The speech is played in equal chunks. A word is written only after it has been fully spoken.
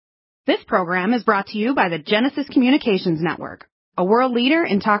This program is brought to you by the Genesis Communications Network, a world leader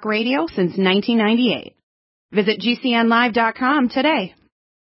in talk radio since 1998. Visit GCNlive.com today.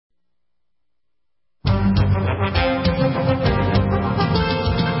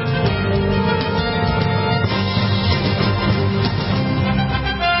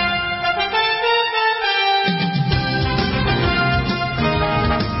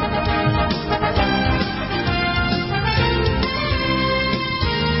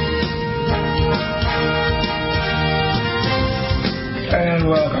 And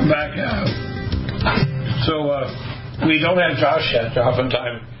welcome back. We don't have Josh yet.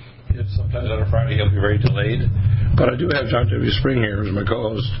 Oftentimes, sometimes on a Friday he'll be very delayed. But I do have John W. Spring here as my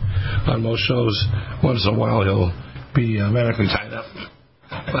co-host on most shows. Once in a while he'll be medically tied up.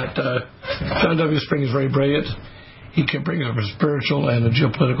 But John W. Spring is very brilliant. He can bring a spiritual and a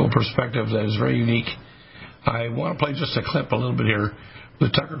geopolitical perspective that is very unique. I want to play just a clip a little bit here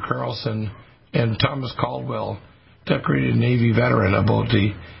with Tucker Carlson and Thomas Caldwell, decorated Navy veteran, about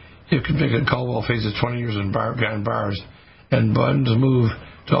if convicted, Caldwell faces 20 years behind bars, and Biden's move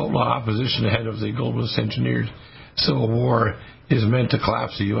to outlaw opposition ahead of the globalist engineered civil war is meant to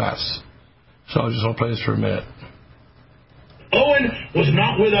collapse the U.S. So I just want to play this for a minute. Owen was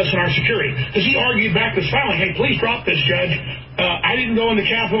not with us in our security because he argued back this filing, hey, please drop this, Judge. I didn't go in the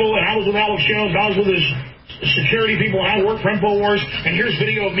Capitol, and I was with Alex Jones. I was with his security people, and I worked for InfoWars, and here's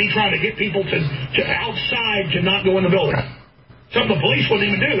video of me trying to get people to outside to not go in the building. Something the police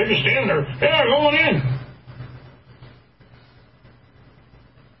wouldn't even do. They're just standing there. They're going in.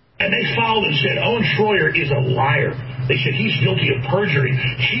 And they filed and said, Owen Schroyer is a liar. They said he's guilty of perjury.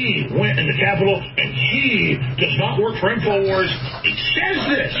 He went in the Capitol, and he does not work for InfoWars. He says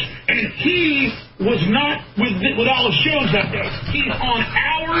this. And he was not with Alex Jones that day. He's on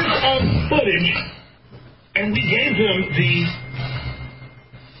hours of footage. And we gave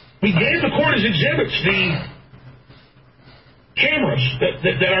the court as exhibits the cameras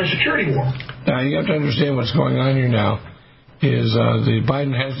that our security wore. Now, you have to understand what's going on here now is the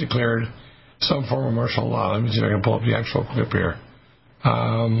Biden has declared some form of martial law. Let me see if I can pull up the actual clip here.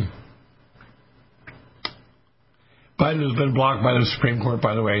 Biden has been blocked by the Supreme Court,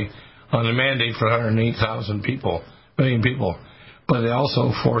 by the way, on the mandate for 108,000 million people. But they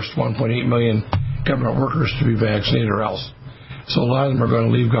also forced 1.8 million government workers to be vaccinated or else. So a lot of them are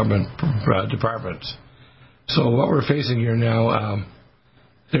going to leave government departments. So what we're facing here now,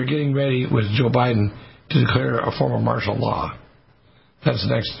 they're getting ready with Joe Biden to declare a form of martial law. That's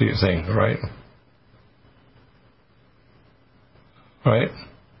the next thing, right? Right?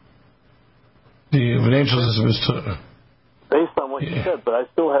 The financial system is... Based on what you said, but I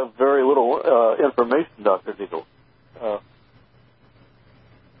still have very little information, Dr. Deagle.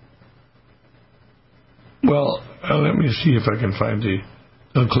 Well, let me see if I can find the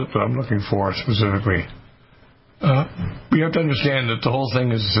clip that I'm looking for specifically. We have to understand that the whole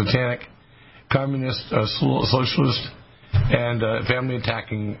thing is satanic, communist, socialist, and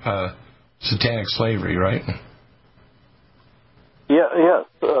family-attacking satanic slavery, right? Yes.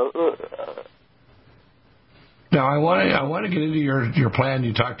 Now, I want to get into your plan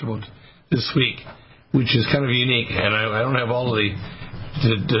you talked about this week, which is kind of unique, and I don't have all of the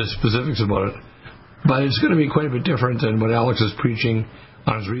specifics about it. But it's going to be quite a bit different than what Alex is preaching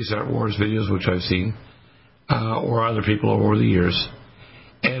on his Reset Wars videos, which I've seen, or other people over the years.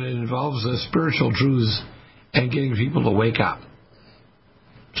 And it involves the spiritual truths and getting people to wake up.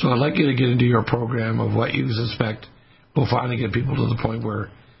 So I'd like you to get into your program of what you suspect will finally get people to the point where,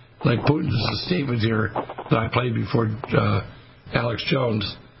 like Putin's statement here that I played before Alex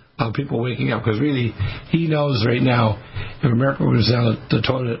Jones, of people waking up. Because really, he knows right now, if America was down the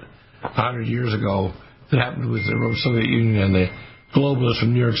toilet 100 years ago, that happened with the Soviet Union and the globalists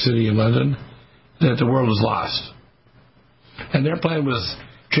from New York City and London, that the world was lost. And their plan was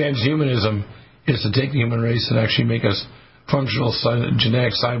transhumanism is to take the human race and actually make us functional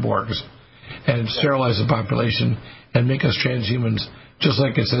genetic cyborgs and sterilize the population and make us transhumans, just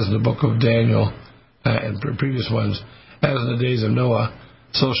like it says in the book of Daniel and previous ones, as in the days of Noah,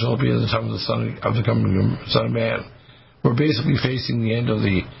 so shall it be at the time of the coming Son of Man. We're basically facing the end of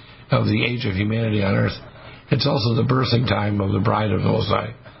the age of humanity on earth. It's also the birthing time of the bride of the Most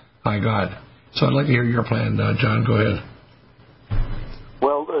High God. So I'd like to hear your plan, John. Go ahead.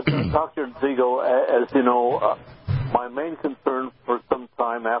 Well, Dr. Deagle, as you know, my main concern for some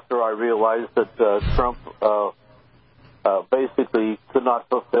time after I realized that Trump basically could not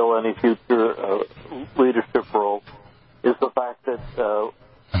fulfill any future leadership role is the fact that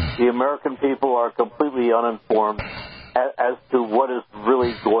the American people are completely uninformed as to what is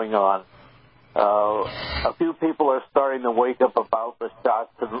really going on. a few people are starting to wake up about the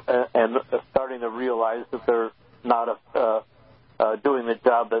shots and starting to realize that they're not doing the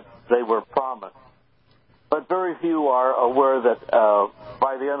job that they were promised. But very few are aware that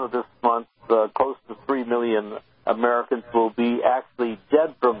by the end of this month, close to 3 million Americans will be actually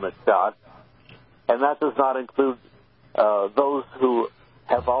dead from the shot, and that does not include those who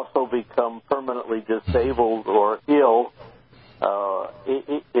have also become permanently disabled or ill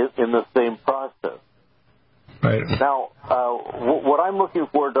in the same process. Right. Now, what I'm looking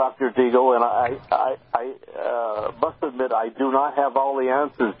for, Dr. Deagle, and I must admit I do not have all the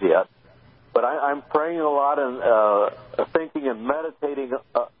answers yet, but I'm praying a lot and thinking and meditating to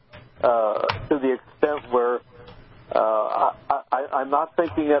the extent where I'm not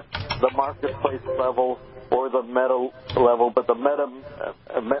thinking at the marketplace level or the meta level, but the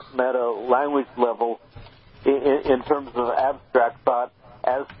meta language level in terms of abstract thought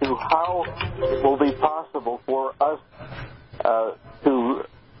as to how it will be possible for us to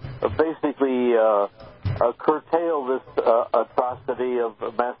basically curtail this atrocity of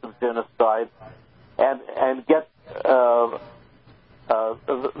massive genocide and get the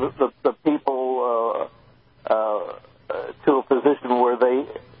people to a position where they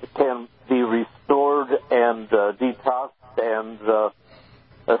can be restored and detoxed and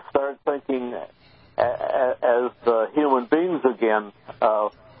start thinking as human beings again,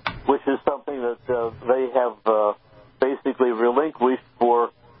 which is something that they have basically relinquished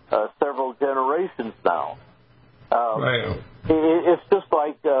for several generations now. Right. It's just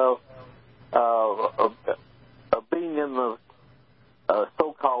like being in the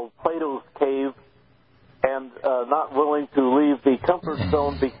so-called Plato's cave and not willing to leave the comfort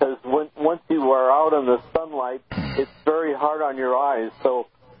zone because once you are out in the sunlight, it's very hard on your eyes. So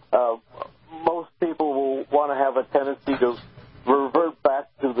most people will want to have a tendency to revert back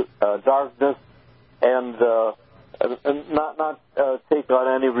to the darkness and not take on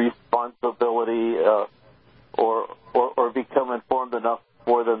any responsibility or become informed enough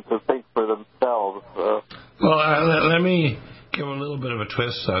for them to think for themselves. Well, let me give a little bit of a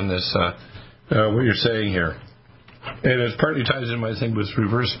twist on this, what you're saying here. And it partly ties in, I think, with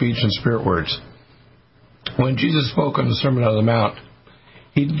reverse speech and spirit words. When Jesus spoke on the Sermon on the Mount,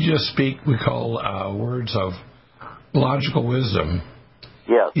 he didn't just speak, we call words of logical wisdom.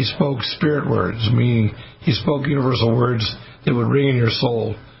 Yes. He spoke spirit words, meaning he spoke universal words that would ring in your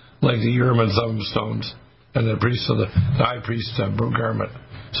soul, like the Urim and Thummim stones and the priest of the high priest's garment.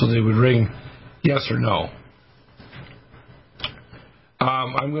 So they would ring yes or no.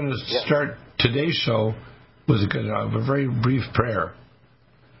 I'm going to start today's show with a very brief prayer.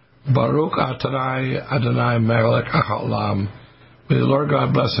 Baruch Atanai Adonai Melech HaOlam. May the Lord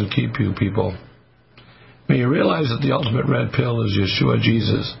God bless and keep you, people. May you realize that the ultimate red pill is Yeshua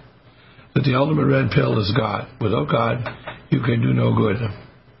Jesus. That the ultimate red pill is God. Without God, you can do no good.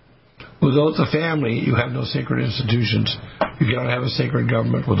 Without the family, you have no sacred institutions. You cannot have a sacred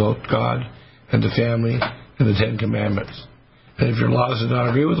government without God and the family and the Ten Commandments. And if your laws do not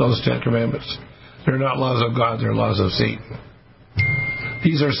agree with those Ten Commandments, they're not laws of God, they're laws of Satan.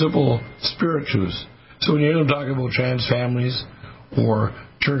 These are simple spirit truths. So when you hear them talking about trans families or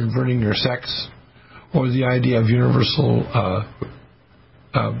converting your sex or the idea of universal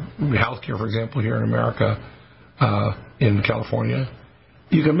health care, for example, here in America, in California,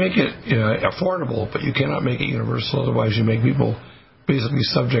 you can make it affordable, but you cannot make it universal. Otherwise, you make people basically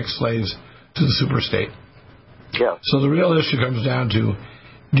subject slaves to the superstate. Yeah. So the real issue comes down to,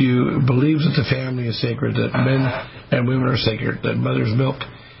 do you believe that the family is sacred, that men and women are sacred, that mother's milk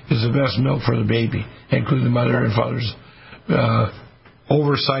is the best milk for the baby, including the mother and father's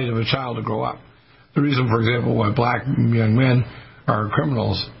oversight of a child to grow up? The reason, for example, why black young men are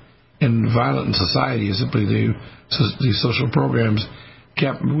criminals and violent in society is simply these social programs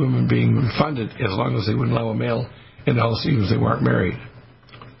kept women being funded as long as they wouldn't allow a male in the house, even if they weren't married.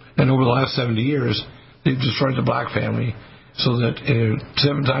 And over the last 70 years, they've destroyed the black family so that it's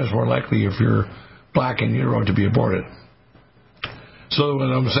 7 times more likely if you're black and you're to be aborted. So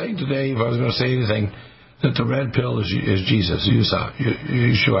what I'm saying today, if I was going to say anything, that the red pill is Jesus,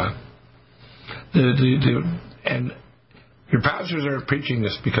 Yeshua. And your pastors are preaching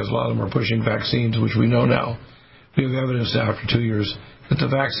this because a lot of them are pushing vaccines, which we know now. We have evidence now after 2 years that the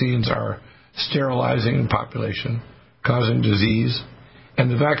vaccines are sterilizing the population, causing disease, and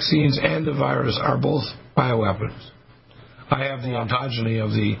the vaccines and the virus are both bioweapons. I have the ontogeny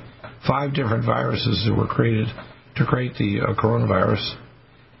of the 5 different viruses that were created to create the coronavirus,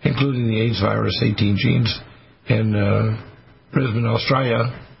 including the AIDS virus, 18 genes, in Brisbane,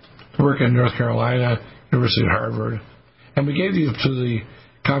 Australia, work in North Carolina, University of Harvard. And we gave these to the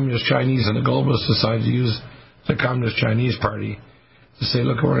Communist Chinese and the globalists decided to use the Communist Chinese Party to say,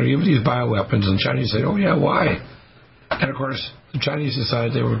 look, we're going to give these bioweapons. And the Chinese said, oh, yeah, why? And, of course, the Chinese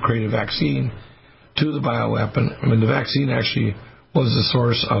decided they would create a vaccine to the bioweapon. I mean, the vaccine actually was the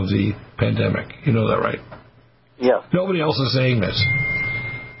source of the pandemic. You know that, right? Yes. Nobody else is saying this.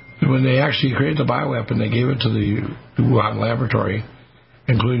 When they actually created the bioweapon, they gave it to the Wuhan laboratory,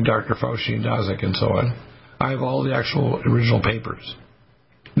 including Dr. Fauci and Daszak and so on. I have all the actual original papers.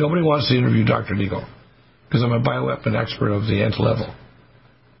 Nobody wants to interview Dr. Deagle because I'm a bioweapon expert of the nth level,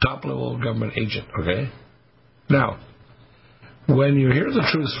 top-level government agent, okay? Now, when you hear the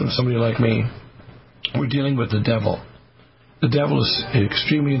truth from somebody like me, we're dealing with the devil. The devil is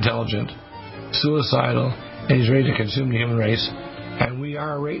extremely intelligent, suicidal, and he's ready to consume the human race. And we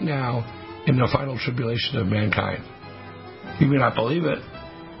are right now in the final tribulation of mankind. You may not believe it,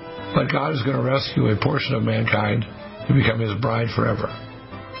 but God is going to rescue a portion of mankind to become his bride forever.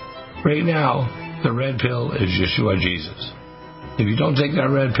 Right now, the red pill is Yeshua Jesus. If you don't take that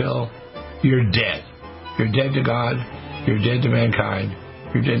red pill, you're dead. You're dead to God. You're dead to mankind.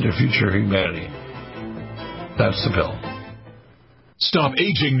 You're dead to future humanity. That's the pill. Stop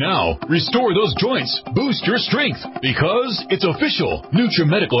aging now. Restore those joints. Boost your strength. Because it's official.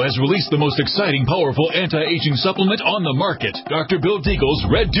 NutriMedical has released the most exciting, powerful anti-aging supplement on the market. Dr. Bill Deagle's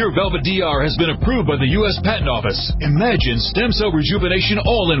Red Deer Velvet DR has been approved by the U.S. Patent Office. Imagine stem cell rejuvenation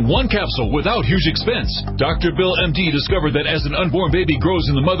all in one capsule without huge expense. Dr. Bill MD discovered that as an unborn baby grows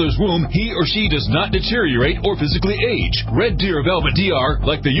in the mother's womb, he or she does not deteriorate or physically age. Red Deer Velvet DR,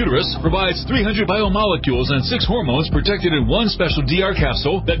 like the uterus, provides 300 biomolecules and 6 hormones protected in one special DR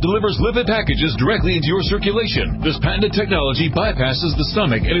capsule that delivers lipid packages directly into your circulation. This patented technology bypasses the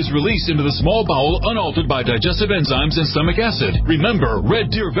stomach and is released into the small bowel unaltered by digestive enzymes and stomach acid. Remember, Red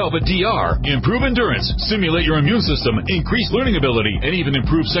Deer Velvet DR. Improve endurance, stimulate your immune system, increase learning ability, and even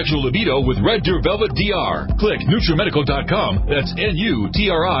improve sexual libido with Red Deer Velvet DR. Click NutriMedical.com, that's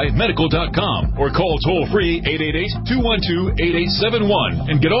NUTRI Medical.com, or call toll-free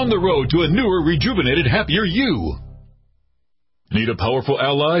 888-212-8871 and get on the road to a newer, rejuvenated, happier you. Need a powerful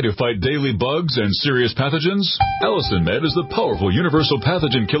ally to fight daily bugs and serious pathogens? Allicin Med is the powerful universal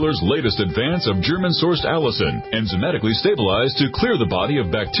pathogen killer's latest advance of German-sourced allicin, enzymatically stabilized to clear the body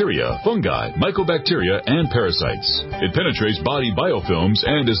of bacteria, fungi, mycobacteria, and parasites. It penetrates body biofilms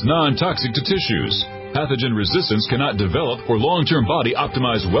and is non-toxic to tissues. Pathogen resistance cannot develop for long-term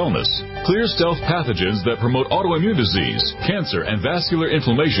body-optimized wellness. Clear stealth pathogens that promote autoimmune disease, cancer, and vascular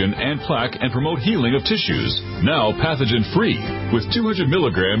inflammation and plaque and promote healing of tissues. Now pathogen-free. With 200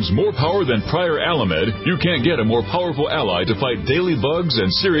 milligrams more power than prior Alamed, you can't get a more powerful ally to fight daily bugs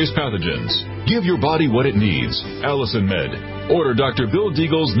and serious pathogens. Give your body what it needs. Allicin Med. Order Dr. Bill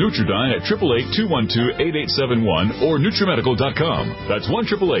Deagle's Nutridyne at 888-212-8871 or NutriMedical.com. That's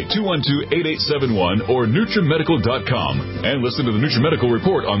 1-888-212-8871 or NutriMedical.com. And listen to the NutriMedical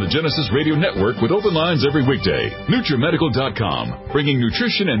Report on the Genesis Radio Network with open lines every weekday. NutriMedical.com, bringing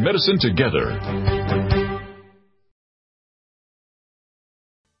nutrition and medicine together.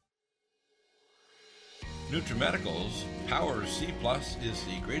 NutriMedical's Power C Plus is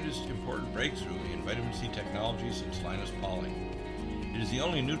the greatest important breakthrough in vitamin C technology since Linus Pauling. It is the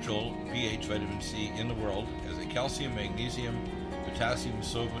only neutral pH vitamin C in the world as a calcium, magnesium, potassium,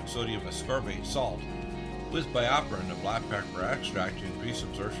 sodium ascorbate salt with bioperin, a black pepper extract, to increase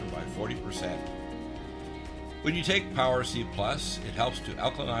absorption by 40%. When you take Power C Plus, it helps to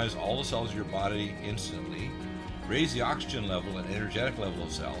alkalinize all the cells of your body instantly, raise the oxygen level and energetic level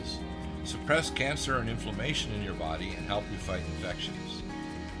of cells, suppress cancer and inflammation in your body, and help you fight infections.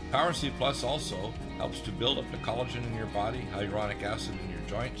 Power C Plus also helps to build up the collagen in your body, hyaluronic acid in your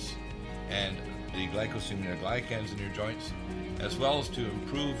joints, and the glycosaminoglycans in your joints, as well as to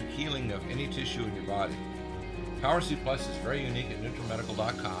improve healing of any tissue in your body. Power C Plus is very unique at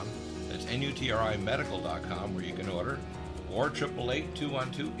NutriMedical.com. That's NutriMedical.com, where you can order, or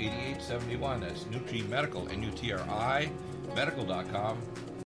 888-212-8871. That's NutriMedical, NutriMedical.com.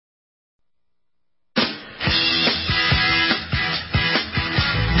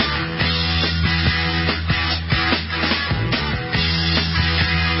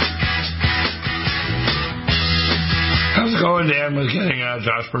 How's it going, Dan? Was getting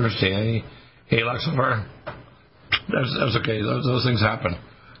Josh Bernstein. Hey, Luxembourg. That's okay. Those things happen.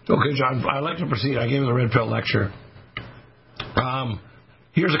 Okay, John, I'd like to proceed. I gave the red pill lecture.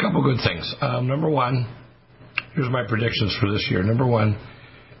 Here's a couple good things. Number one, here's my predictions for this year. Number one,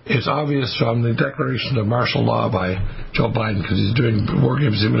 it's obvious from the declaration of martial law by Joe Biden, because he's doing war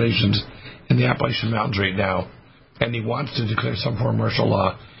game simulations in the Appalachian Mountains right now, and he wants to declare some form of martial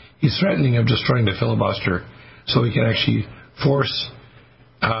law. He's threatening of destroying the filibuster so he can actually force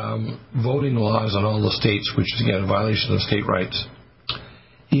voting laws in all the states, which is, again, a violation of state rights.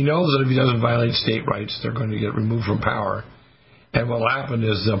 He knows that if he doesn't violate state rights, they're going to get removed from power. And what will happen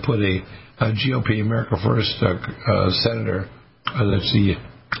is they'll put a GOP, America First senator, that's the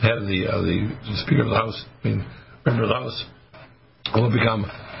head of the Speaker of the House, member of the House, will become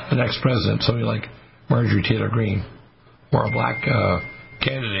the next president, somebody like Marjorie Taylor Greene, or a black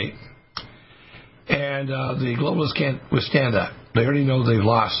candidate. And the globalists can't withstand that. They already know they've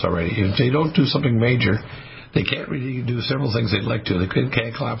lost already. If they don't do something major, they can't really do several things they'd like to. They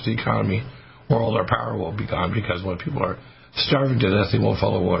can't collapse the economy, or all their power will be gone, because when people are starving to death, they won't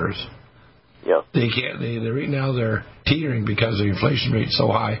follow orders. Yep. They can't. Right now they're teetering because the inflation rate's so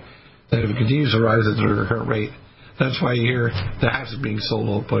high that if it continues to rise at their current rate, that's why you hear the hats being sold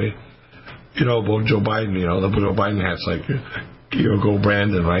out by, about Joe Biden. The Joe Biden hats, like, go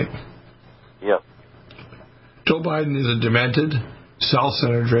Brandon, right? Yep. Joe Biden is a demented,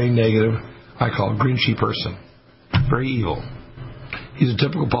 self-centered, very negative, I call Grinchy person. Very evil. He's a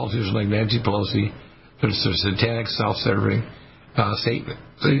typical politician like Nancy Pelosi. There's a satanic, self-serving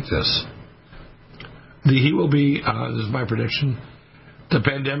Satanist. He will be, this is my prediction, the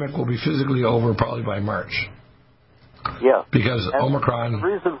pandemic will be physically over probably by March. Yeah. Because and Omicron... The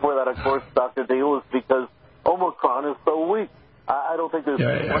reason for that, of course, Dr. Deal, is because Omicron is so weak. I don't think there's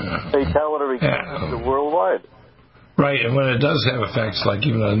one fatality worldwide. Right, and when it does have effects, like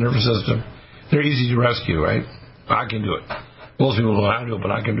even on the nervous system, they're easy to rescue, right? I can do it. Most people don't know how to do it,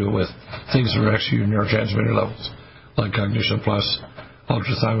 but I can do it with things that rescue neurotransmitter levels, like Cognition Plus,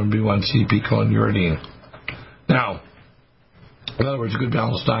 ultrathymine B1C, Pico, and uridine. Now, in other words, a good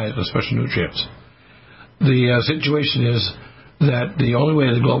balanced diet with special nutrients. The situation is that the only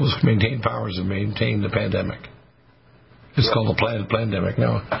way the globalists can maintain power is to maintain the pandemic. It's called the pandemic.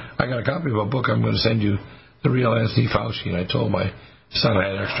 Now, I got a copy of a book I'm going to send you, The Real Anthony Fauci, and I told my son I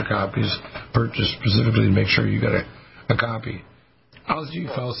had extra copies purchased specifically to make sure you got a copy. Anthony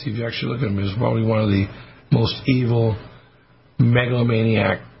Fauci, if you actually look at him, is probably one of the most evil,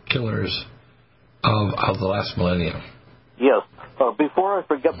 megalomaniac killers of the last millennium. Yes. Before I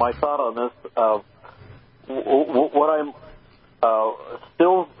forget my thought on this, what I'm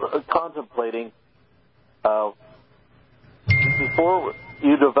still contemplating, before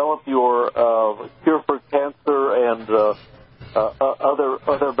you develop your cure for cancer and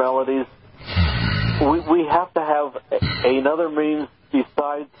other maladies, we have to have another means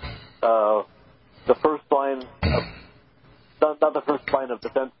besides the first line, not the first line of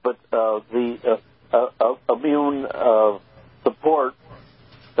defense, but the immune support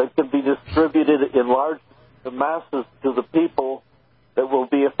that can be distributed in large masses to the people that will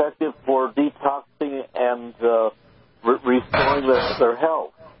be effective for detoxing and restoring their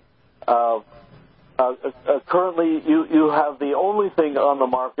health. Currently, you have the only thing on the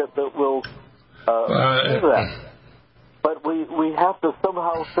market that will do that. But we have to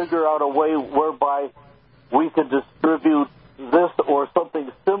somehow figure out a way whereby we can distribute this or something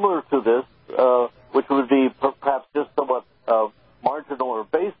similar to this, which would be perhaps just somewhat marginal or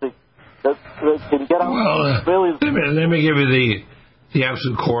basic, that can get out millions. Let me give you the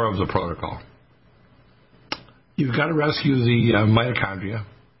absolute core of the protocol. You've got to rescue the mitochondria.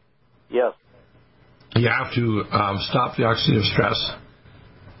 Yes. You have to stop the oxidative stress.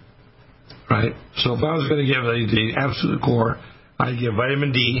 Right? So if I was going to give the absolute core, I'd give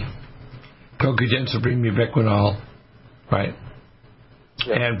vitamin D, CoQ10 Supreme Ubiquinol, right?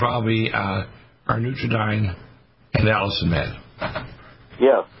 Yes. And probably our Nutridyne and Allison Med.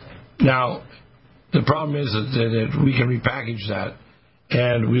 Yes. Now, the problem is that we can repackage that,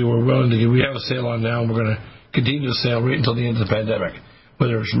 and we were willing to we have a sale on now, and we're going to continue the sale right until the end of the pandemic,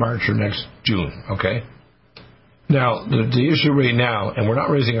 whether it's March or next June, okay? Now, the issue right now, and we're not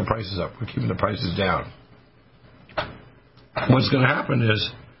raising our prices up, we're keeping the prices down. What's going to happen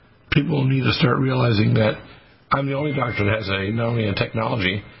is people need to start realizing that I'm the only doctor that has not only a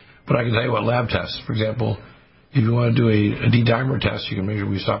technology, but I can tell you what lab tests. For example, if you want to do a D-dimer test, you can measure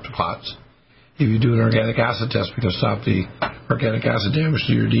we stop the clots. If you do an organic acid test, we can stop the organic acid damage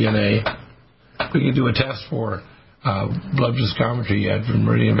to your DNA. We can do a test for blood viscometry at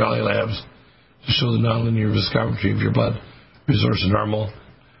Meridian Valley Labs to show the nonlinear viscometry of your blood resource is normal.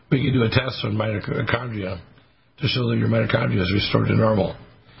 We can do a test on mitochondria to show that your mitochondria is restored to normal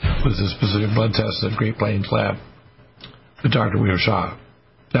with a specific blood test at Great Plains Lab with Dr. Weir Shaw.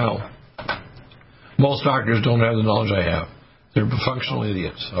 Now, most doctors don't have the knowledge I have. They're functional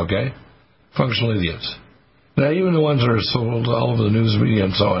idiots, okay? Functional idiots. Now, even the ones that are sold all over the news media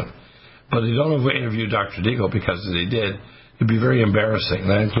and so on, but they don't interview Dr. Deagle, because if they did, it'd be very embarrassing.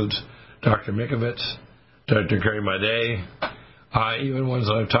 That includes Dr. Mikovits, Dr. Kerry Madej, Even ones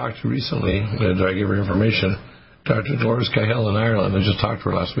that I've talked to recently, that I give her information, Dr. Doris Cahill in Ireland, I just talked to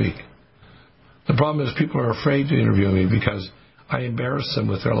her last week. The problem is people are afraid to interview me because I embarrass them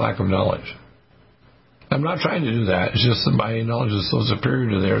with their lack of knowledge. I'm not trying to do that. It's just that my knowledge is so superior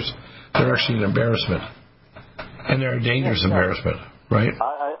to theirs, they're actually an embarrassment. And they're a dangerous embarrassment, right?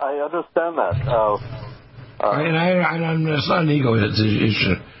 I understand that. It's not an ego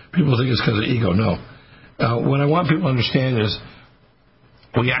issue. People think it's because of ego. No. What I want people to understand is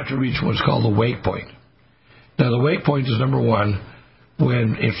we have to reach what's called the wake point. Now, the wake point is, number one,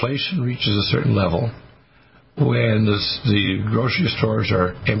 when inflation reaches a certain level, when the grocery stores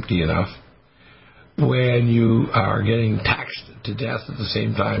are empty enough, when you are getting taxed to death at the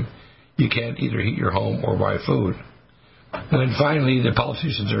same time, you can't either heat your home or buy food. And then finally, the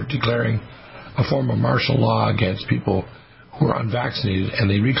politicians are declaring a form of martial law against people who are unvaccinated, and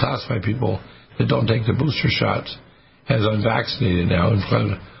they reclassify people that don't take the booster shots as unvaccinated now,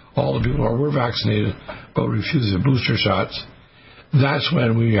 and all the people who were vaccinated but refuse the booster shots. That's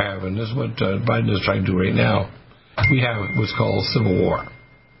when we have, and this is what Biden is trying to do right now, we have what's called civil war.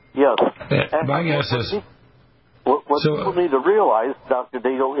 Yes. My guess is... What people need to realize, Dr.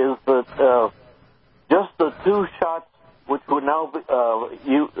 Deagle, is that just the 2 shots, which would now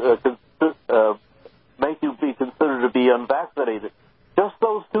make you be considered to be unvaccinated, just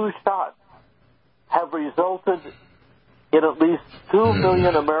those 2 shots have resulted in at least 2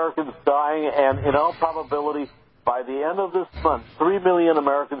 million Americans dying, and in all probability, by the end of this month, 3 million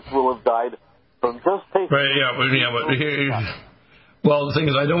Americans will have died from just taking... But here... Well, the thing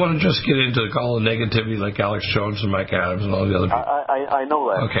is, I don't want to just get into all the negativity like Alex Jones and Mike Adams and all the other people. I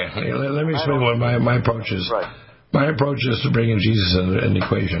know that. Okay, let me explain what my approach is. Right. My approach is to bring in Jesus in the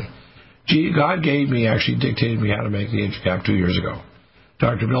equation. God actually dictated me how to make the HCAP 2 years ago.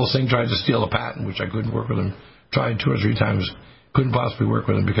 Dr. Bill Singh tried to steal a patent, which I couldn't work with him. Tried 2 or 3 times, couldn't possibly work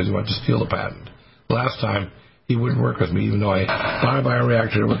with him because he wanted to steal the patent. Last time, he wouldn't work with me, even though I bought a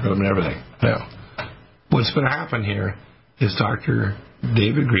bioreactor to work with him and everything. Now, what's going to happen here is Dr.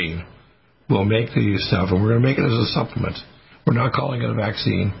 David Green will make the stuff, and we're going to make it as a supplement. We're not calling it a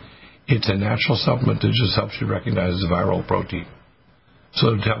vaccine. It's a natural supplement that just helps you recognize the viral protein.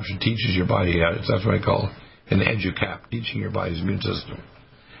 So it helps you, teaches your body how. That's what I call an EduCap, teaching your body's immune system.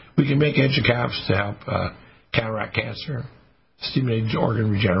 We can make EduCaps to help counteract cancer, stimulate organ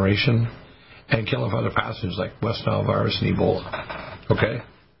regeneration, and kill off other pathogens like West Nile virus and Ebola. Okay?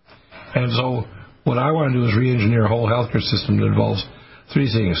 And so what I want to do is re-engineer a whole healthcare system that involves 3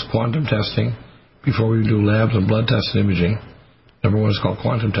 things. Quantum testing, before we do labs and blood tests and imaging. Number 1 is called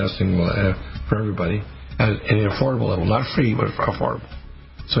quantum testing for everybody at an affordable level. Not free, but affordable.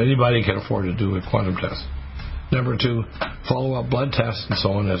 So anybody can afford to do a quantum test. Number 2, follow-up blood tests and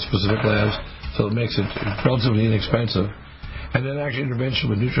so on at specific labs, so it makes it relatively inexpensive. And then actually intervention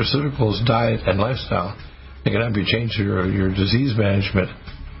with nutraceuticals, diet, and lifestyle. They can help you change your disease management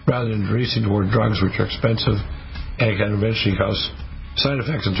rather than racing toward drugs, which are expensive and can eventually cause side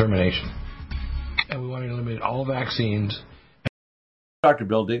effects and termination. And we want to eliminate all vaccines. Dr.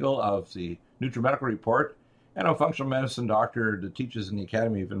 Bill Deagle of the NutriMedical Report, and a functional medicine doctor that teaches in the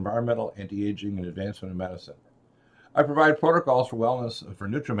Academy of Environmental, Anti-Aging, and Advancement in Medicine. I provide protocols for wellness for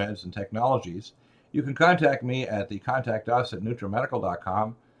NutriMeds and technologies. You can contact me at the contact us at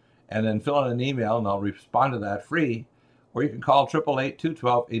NutriMedical.com and then fill in an email and I'll respond to that free, or you can call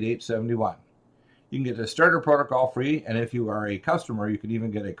 888-212-8871. You can get a starter protocol free, and if you are a customer, you can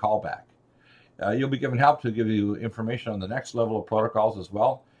even get a callback. You'll be given help to give you information on the next level of protocols as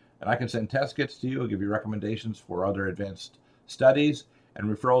well, and I can send test kits to you, give you recommendations for other advanced studies, and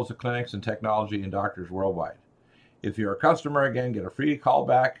referrals to clinics and technology and doctors worldwide. If you're a customer, again, get a free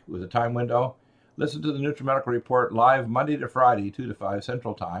callback with a time window. Listen to the NutriMedical Report live Monday to Friday, 2 to 5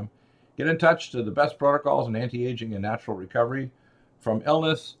 Central Time. Get in touch to the best protocols in anti-aging and natural recovery from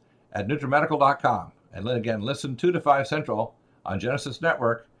illness at NutriMedical.com. And then again, listen 2 to 5 Central on Genesis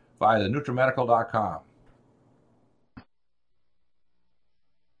Network via the NutriMedical.com.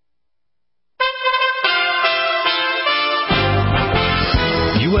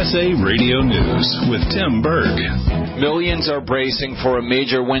 USA Radio News with Tim Berg. Millions are bracing for a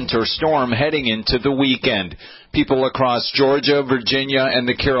major winter storm heading into the weekend. People across Georgia, Virginia, and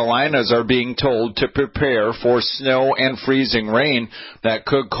the Carolinas are being told to prepare for snow and freezing rain that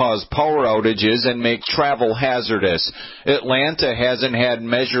could cause power outages and make travel hazardous. Atlanta hasn't had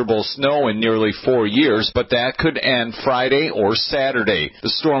measurable snow in nearly 4 years, but that could end Friday or Saturday. The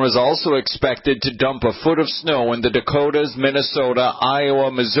storm is also expected to dump a foot of snow in the Dakotas, Minnesota,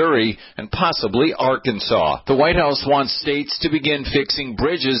 Iowa, Missouri, and possibly Arkansas. The White House wants states to begin fixing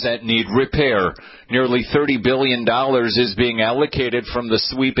bridges that need repair. Nearly $30 billion billion is being allocated from the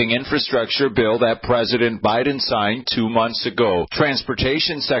sweeping infrastructure bill that President Biden signed 2 months ago.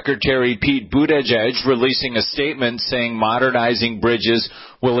 Transportation Secretary Pete Buttigieg releasing a statement saying modernizing bridges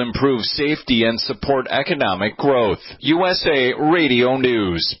will improve safety and support economic growth. USA Radio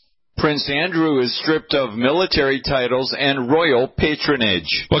News. Prince Andrew is stripped of military titles and royal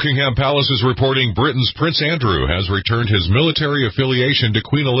patronage. Buckingham Palace is reporting Britain's Prince Andrew has returned his military affiliation to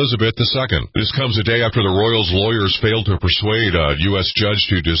Queen Elizabeth II. This comes a day after the royal's lawyers failed to persuade a U.S. judge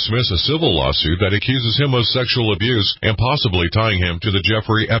to dismiss a civil lawsuit that accuses him of sexual abuse and possibly tying him to the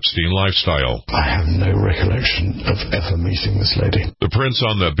Jeffrey Epstein lifestyle. I have no recollection of ever meeting this lady. The Prince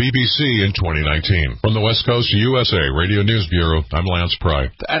on the BBC in 2019. From the West Coast USA Radio News Bureau, I'm Lance Pry.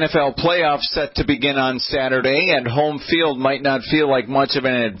 The NFL playoffs set to begin on Saturday, and home field might not feel like much of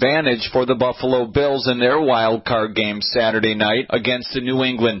an advantage for the Buffalo Bills in their wild card game Saturday night against the New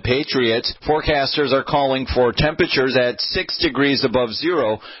England Patriots. Forecasters are calling for temperatures at 6 degrees above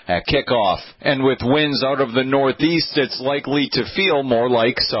zero at kickoff. And with winds out of the northeast, it's likely to feel more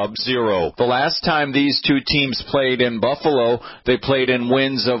like sub-zero. The last time these two teams played in Buffalo, they played in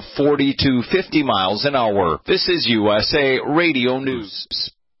winds of 40 to 50 miles an hour. This is USA Radio News.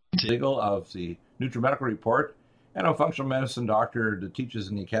 Legal of the NutriMedical Report, and a functional medicine doctor that teaches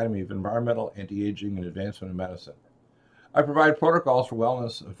in the Academy of Environmental, Anti-Aging, and Advancement in Medicine. I provide protocols for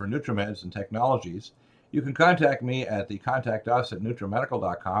wellness for NutriMeds and technologies. You can contact me at the contact us at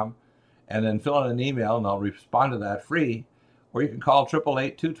NutriMedical.com and then fill in an email and I'll respond to that free, or you can call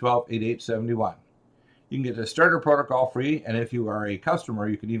 888-212-8871. You can get the starter protocol free, and if you are a customer,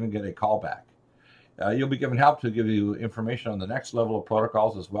 you can even get a callback. You'll be given help to give you information on the next level of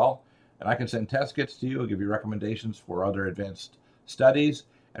protocols as well. And I can send test kits to you, give you recommendations for other advanced studies,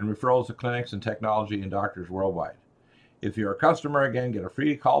 and referrals to clinics and technology and doctors worldwide. If you're a customer, again, get a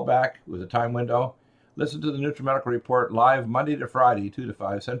free callback with a time window. Listen to the NutriMedical Report live Monday to Friday, 2 to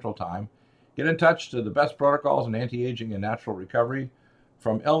 5 Central Time. Get in touch to the best protocols in anti-aging and natural recovery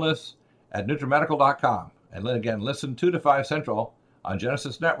from illness at NutriMedical.com. And then again, listen 2 to 5 Central on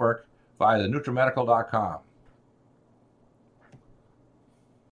Genesis Network via the NutriMedical.com.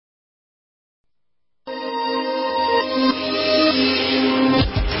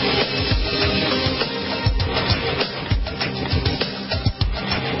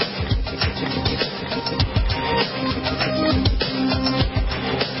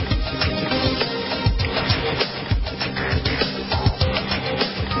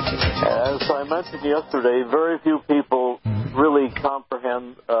 As I mentioned yesterday, very few people really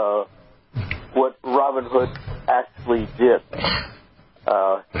comprehend what Robin Hood actually did.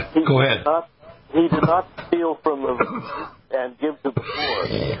 Go ahead. He did not steal from the and give to the poor.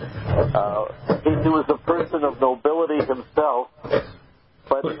 He was a person of nobility himself,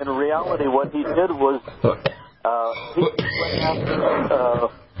 but in reality what he did was he went after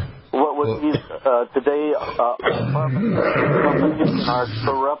what was today our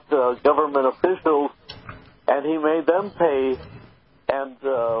corrupt government officials, and he made them pay and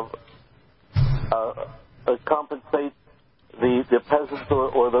compensate the peasants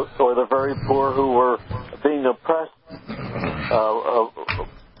or the very poor who were being oppressed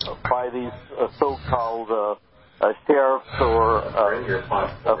by these so-called sheriffs or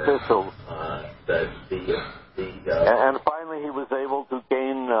officials. And finally, he was able to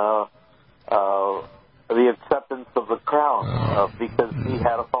gain the acceptance of the crown because he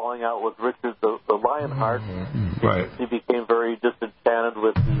had a falling out with Richard the Lionheart. Right. He became very disenchanted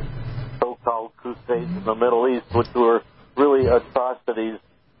with the so-called crusades in the Middle East, which were really atrocities,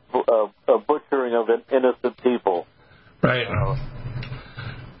 butchering of innocent people. Right.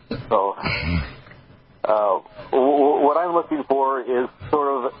 So, what I'm looking for is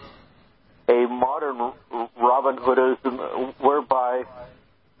sort of a modern Robin Hoodism, whereby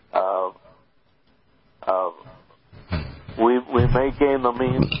we may gain the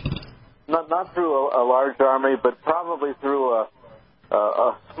means, not through a large army, but probably through a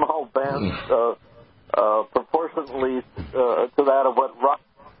small band, proportionately to that of what Robin.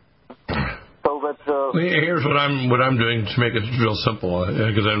 So that here's what I'm doing to make it real simple,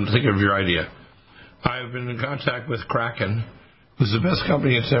 because I'm thinking of your idea. I've been in contact with Kraken, who's the best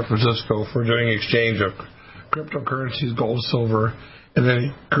company in San Francisco for doing exchange of cryptocurrencies, gold, silver, and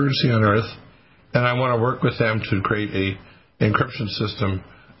then currency on Earth. And I want to work with them to create an encryption system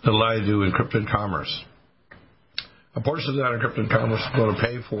that allows you to do encrypted commerce. A portion of that encrypted commerce is going to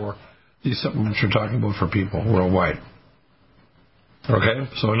pay for these supplements you're talking about for people worldwide. Okay?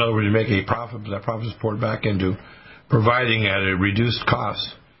 So in other words, you make a profit, but that profit is poured back into providing at a reduced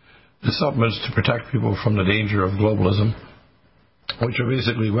cost the supplements to protect people from the danger of globalism, which are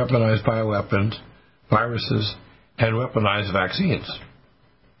basically weaponized bioweapons, viruses, and weaponized vaccines.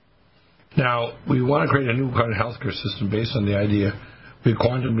 Now, we want to create a new kind of healthcare system based on the idea we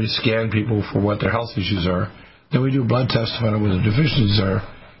quantumly scan people for what their health issues are, then we do blood tests to find out what their deficiencies are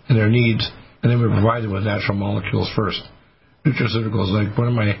and their needs, and then we provide them with natural molecules first. Nutraceuticals, like one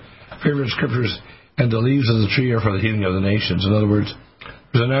of my favorite scriptures, and the leaves of the tree are for the healing of the nations. In other words,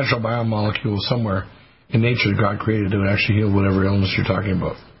 there's a natural biomolecule somewhere in nature that God created to actually heal whatever illness you're talking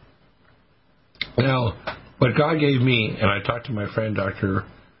about. Now, what God gave me, and I talked to my friend Dr.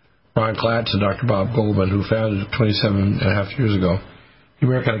 Ron Klatz and Dr. Bob Goldman, who founded it 27 and a half years ago, the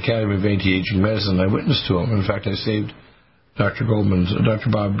American Academy of Anti-Aging Medicine. I witnessed to him. In fact, I saved Dr. Bob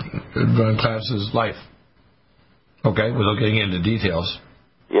Ron Klatz's life. Okay, without getting into details.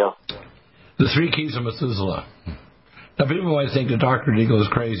 Yeah. The 3 keys of Methuselah. Now, people might think that Dr. Deagle is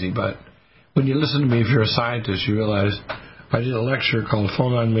crazy, but when you listen to me, if you're a scientist, you realize I did a lecture called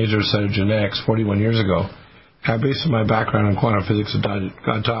Phonon Major Cytogenetics 41 years ago. Based on my background in quantum physics that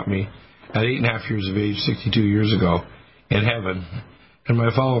God taught me at 8.5 years of age, 62 years ago, in heaven. And my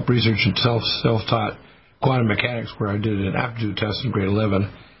follow-up research in self-taught quantum mechanics, where I did an aptitude test in grade 11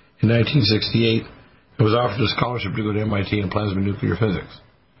 in 1968. I was offered a scholarship to go to MIT in plasma nuclear physics.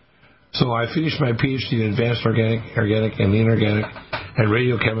 So I finished my PhD in advanced organic and inorganic and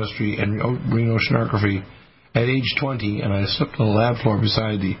radiochemistry and marine oceanography at age 20, and I slept on the lab floor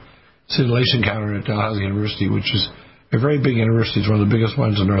beside the scintillation counter at Dalhousie University, which is a very big university. It's one of the biggest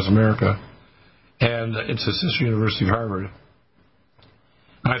ones in North America, and it's a sister university of Harvard.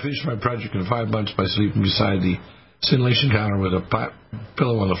 I finished my project in 5 months by sleeping beside the scintillation counter with a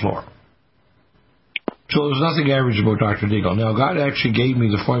pillow on the floor. So there's nothing average about Dr. Deagle. Now, God actually gave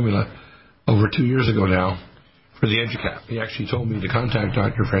me the formula over 2 years ago now for the EduCap. He actually told me to contact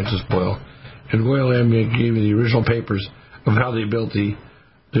Dr. Francis Boyle, and Boyle gave me the original papers of how they built the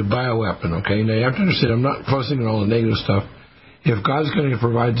bioweapon, okay? Now, you have to understand, I'm not focusing on all the negative stuff. If God's going to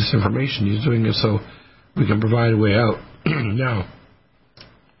provide this information, He's doing it so we can provide a way out. Now,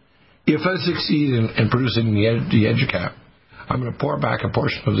 if I succeed in producing the EduCap, I'm going to pour back a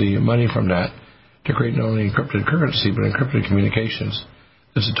portion of the money from that to create not only encrypted currency, but encrypted communications.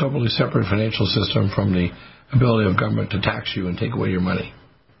 It's a totally separate financial system from the ability of government to tax you and take away your money.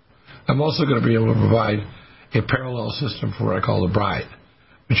 I'm also going to be able to provide a parallel system for what I call the bride,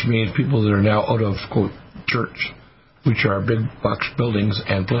 which means people that are now out of, quote, church, which are big box buildings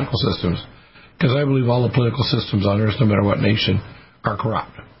and political systems, because I believe all the political systems on earth, no matter what nation, are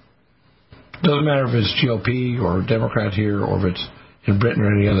corrupt. It doesn't matter if it's GOP or Democrat here or if it's in Britain or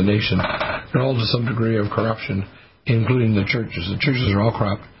any other nation. They're all to some degree of corruption, including the churches. The churches are all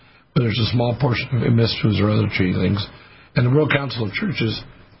corrupt, but there's a small portion of mysteries or other things. And the World Council of Churches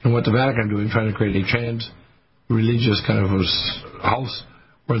and what the Vatican are doing, trying to create a trans-religious kind of house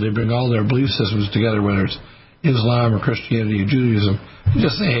where they bring all their belief systems together, whether it's Islam or Christianity or Judaism, and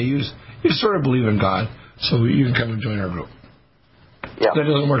just say, hey, you sort of believe in God, so you can come and join our group. Yeah. That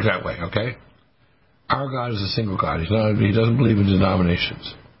doesn't work that way, okay? Our God is a single God. He doesn't believe in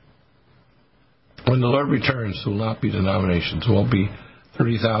denominations. When the Lord returns, there will not be denominations. There won't be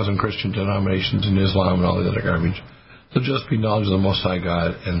 30,000 Christian denominations in Islam and all the other garbage. There'll just be knowledge of the Most High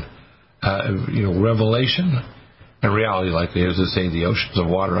God and, revelation and reality, like they used to say, the oceans of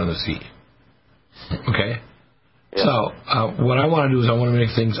water on the sea. Okay? Yeah. So, what I want to do is I want to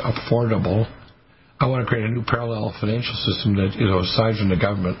make things affordable. I want to create a new parallel financial system that, aside from the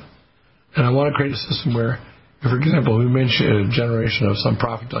government. And I want to create a system where, for example, we mentioned a generation of some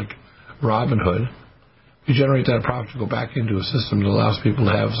profit like Robin Hood. We generate that profit to go back into a system that allows people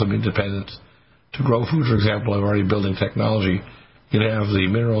to have some independence to grow food. For example, I'm already building technology. You can have the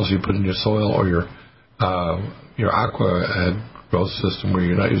minerals you put in your soil or your aqua growth system where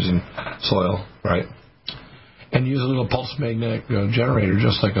you're not using soil, right? And use a little pulse magnetic generator,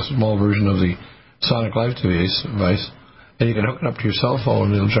 just like a small version of the Sonic Life device. And you can hook it up to your cell phone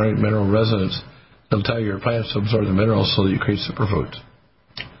and it'll generate mineral resonance. It'll tell your plants to absorb the minerals so that you create superfoods.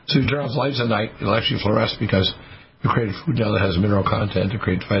 So you turn off lights at night, it'll actually fluoresce because you created food now that has mineral content to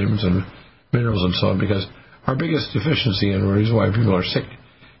create vitamins and minerals and so on. Because our biggest deficiency and the reason why people are sick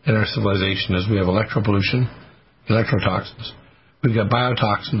in our civilization is we have electropollution, electrotoxins. We've got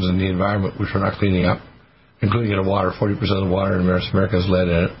biotoxins in the environment which we're not cleaning up, including in the water. 40% of the water in America has lead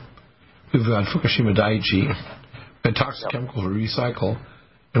in it. We've got Fukushima Daiichi. And toxic chemicals we recycle.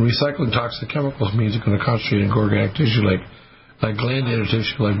 And recycling toxic chemicals means it's going to concentrate in organic tissue like glandular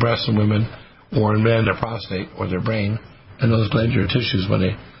tissue, like breasts in women, or in men, their prostate or their brain. And those glandular tissues, when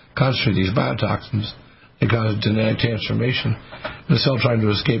they concentrate these biotoxins, they cause genetic transformation. The cell trying to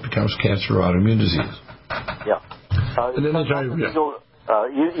escape becomes cancer or autoimmune disease. Yeah. And then they try to...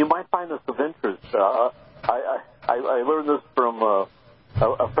 You might find this of interest. I learned this from a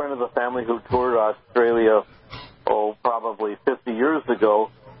friend of the family who toured Australia, probably 50 years ago.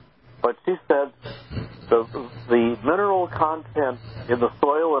 But she said the mineral content in the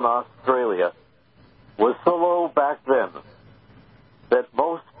soil in Australia was so low back then that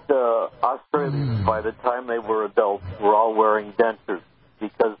most Australians, by the time they were adults, were all wearing dentures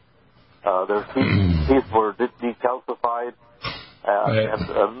because their teeth were decalcified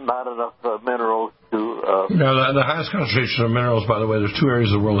and not enough minerals to... the highest concentration of minerals, by the way, there's two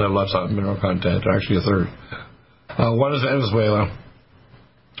areas of the world that have lots of mineral content, or actually a third. One is Venezuela.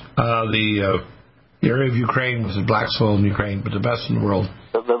 The area of Ukraine was the black soil in Ukraine, but the best in the world is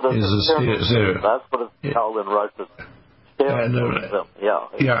the... That's what it's called in Russia. And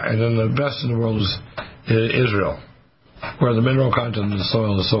then the best in the world is Israel, where the mineral content in the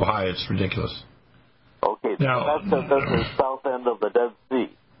soil is so high it's ridiculous. Okay, now, that's the south end of the Dead Sea.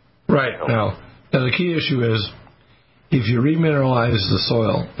 Right. Now, the key issue is if you remineralize the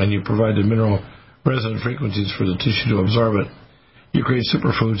soil and you provide the mineral resonant frequencies for the tissue to absorb it, you create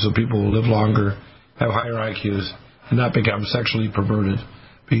superfoods so people will live longer, have higher IQs, and not become sexually perverted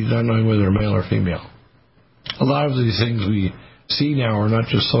because not knowing whether they're male or female. A lot of these things we see now are not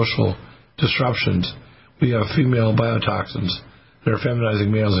just social disruptions. We have female biotoxins that are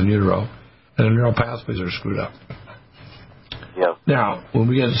feminizing males in utero, and the neural pathways are screwed up. Yeah. Now, when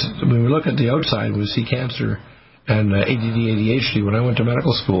we look at the outside, we see cancer and ADD, ADHD. When I went to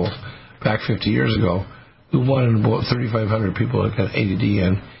medical school back 50 years ago, we wanted about 3,500 people that got ADD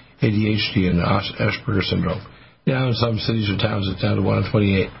and ADHD and Asperger's syndrome. Now in some cities or towns, it's down to 1 in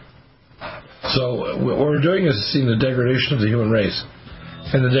 28. So what we're doing is seeing the degradation of the human race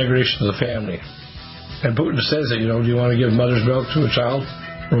and the degradation of the family. And Putin says that, do you want to give mother's milk to a child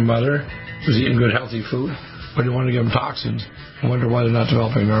or a mother who's eating good, healthy food? Or do you want to give them toxins and wonder why they're not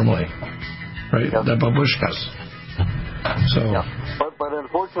developing normally? Right? Yep. That babushkas. So. Yeah. But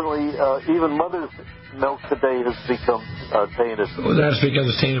unfortunately, even mother's milk today has become tainted. Well, that's because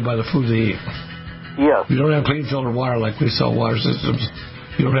it's tainted by the food they eat. Yes. You don't have clean filtered water like we sell water systems.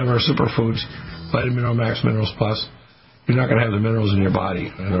 You don't have our superfoods, Vitamin Mineral Max, Minerals Plus. You're not going to have the minerals in your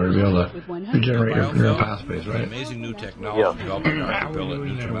body in order to be able to regenerate your neural pathways, right? Amazing new technology developed by Dr. Bill at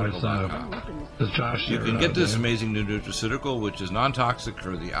NutriMedical.com. You can get this amazing new nutraceutical, which is non-toxic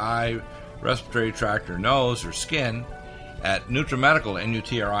for the eye, respiratory tract, or nose, or skin, at NutriMedical,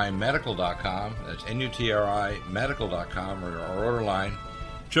 NutriMedical.com. That's NutriMedical.com, or our order line,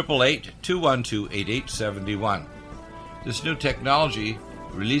 888-212-8871. This new technology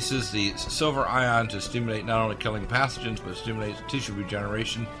releases the silver ion to stimulate not only killing pathogens, but stimulates tissue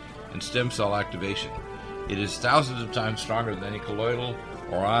regeneration and stem cell activation. It is thousands of times stronger than any colloidal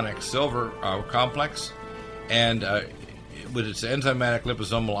or onyx silver complex, and with its enzymatic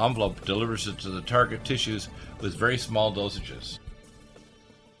liposomal envelope, delivers it to the target tissues with very small dosages.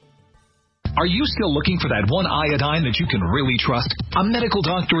 Are you still looking for that one iodine that you can really trust? A medical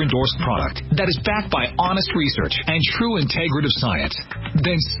doctor endorsed product that is backed by honest research and true integrative science?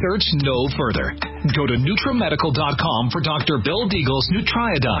 Then search no further. Go to NutriMedical.com for Dr. Bill Deagle's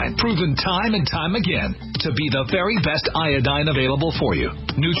Nutriodine, proven time and time again to be the very best iodine available for you.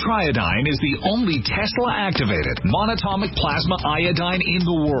 Nutriodine is the only Tesla-activated monatomic plasma iodine in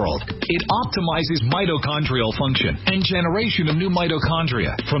the world. It optimizes mitochondrial function and generation of new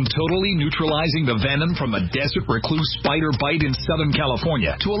mitochondria from totally neutralizing the venom from a desert recluse spider bite in Southern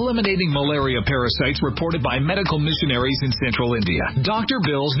California to eliminating malaria parasites reported by medical missionaries in Central India. Dr.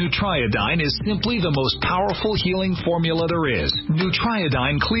 Bill's Nutriodine is simply the most powerful healing formula there is.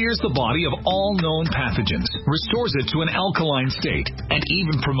 Nutriodine clears the body of all known pathogens, restores it to an alkaline state, and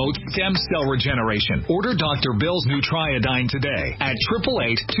even promotes stem cell regeneration. Order Dr. Bill's Nutriodine today at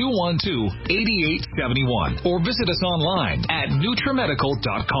 888-212-8871 or visit us online at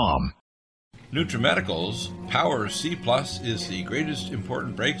NutriMedical.com. NutriMedical's Power C Plus is the greatest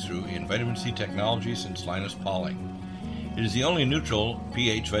important breakthrough in vitamin C technology since Linus Pauling. It is the only neutral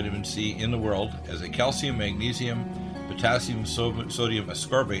pH vitamin C in the world as a calcium, magnesium, potassium, sodium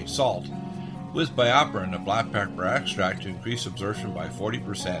ascorbate salt with bioperin, a black pepper extract, to increase absorption by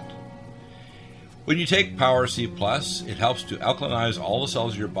 40%. When you take Power C Plus, it helps to alkalinize all the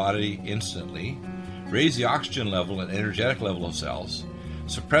cells of your body instantly, raise the oxygen level and energetic level of cells,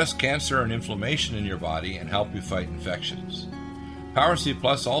 suppress cancer and inflammation in your body, and help you fight infections. Power C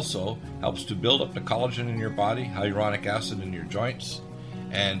Plus also helps to build up the collagen in your body, hyaluronic acid in your joints,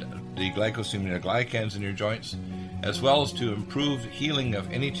 and the glycosaminoglycans in your joints, as well as to improve healing of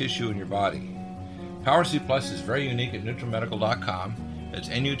any tissue in your body. Power C Plus is very unique at NutriMedical.com. That's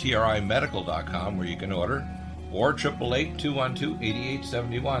NutriMedical.com, where you can order. or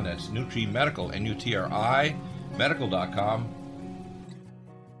 888-212-8871. That's NutriMedical, N-U-T-R-I, medical.com.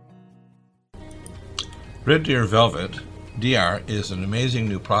 Red Deer Velvet DR is an amazing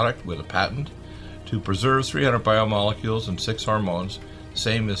new product with a patent to preserve 300 biomolecules and 6 hormones,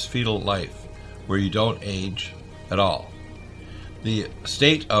 same as fetal life, where you don't age at all. The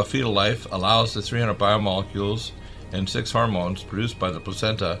state of fetal life allows the 300 biomolecules and 6 hormones produced by the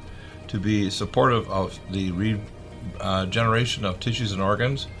placenta to be supportive of the regeneration of tissues and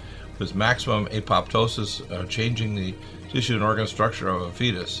organs, with maximum apoptosis, changing the tissue and organ structure of a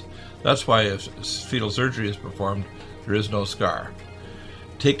fetus. That's why if fetal surgery is performed, there is no scar.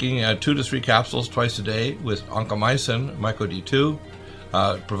 Taking 2 to 3 capsules twice a day with oncomycin, myco-D2,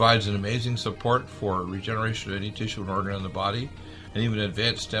 provides an amazing support for regeneration of any tissue and organ in the body, and even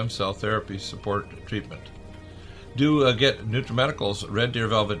advanced stem cell therapy support treatment. Do get NutriMedical's Red Deer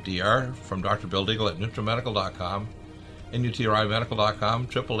Velvet DR from Dr. Bill Deagle at NutriMedical.com, NutriMedical.com,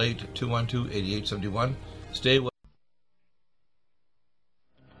 888-212-8871. Stay with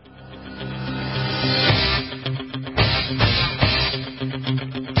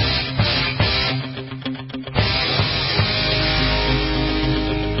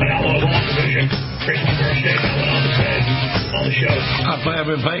I've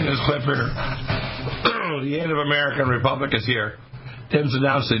been playing this clip here. The end of American Republic is here. Dems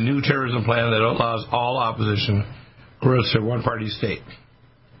announced a new terrorism plan that outlaws all opposition groups to one-party state.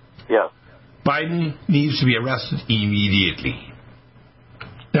 Yes. Biden needs to be arrested immediately.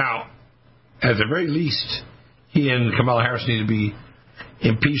 Now, at the very least, he and Kamala Harris need to be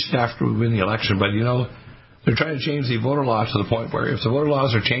impeached after we win the election. But, you know, they're trying to change the voter law to the point where if the voter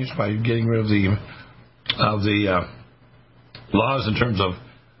laws are changed by getting rid of the laws in terms of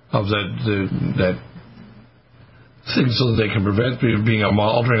that thing so that they can prevent being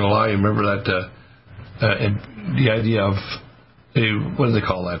altering a law. You remember that the idea of what do they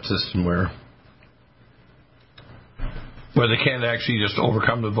call that system where they can't actually just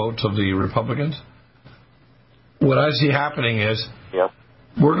overcome the votes of the Republicans? What I see happening is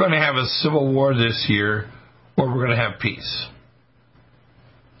we're going to have a civil war this year, or we're going to have peace.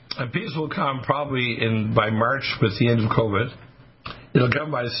 And peace will come probably by March with the end of COVID. It'll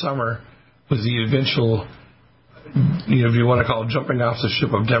come by summer with the eventual, if you want to call it jumping off the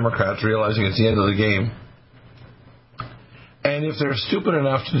ship of Democrats, realizing it's the end of the game. And if they're stupid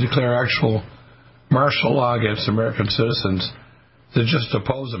enough to declare actual martial law against American citizens, to just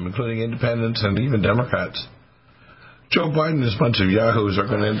oppose them, including independents and even Democrats, Joe Biden and his bunch of yahoos are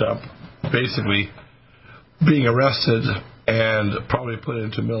going to end up basically being arrested and probably put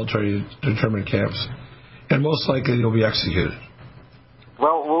into military internment camps. And most likely he'll be executed.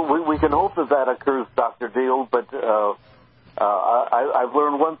 Well, we can hope that occurs, Dr. Deal, but I've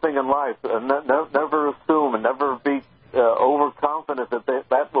learned one thing in life. Never assume and never be overconfident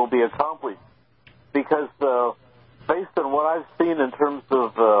that will be accomplished. Because based on what I've seen in terms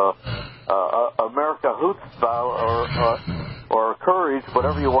of America chutzpah or courage,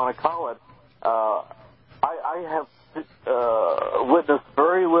 whatever you want to call it, I have witnessed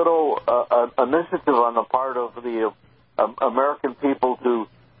very little initiative on the part of the American people to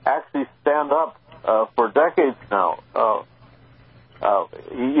actually stand up for decades now.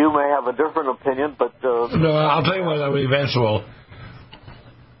 You may have a different opinion, but... No, I'll tell you what eventual...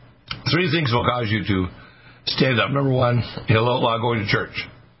 3 things will cause you to stand up. Number 1, he'll outlaw going to church.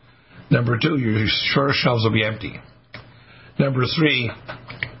 Number 2, your store shelves will be empty. Number 3,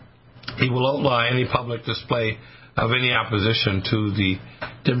 he will outlaw any public display of any opposition to the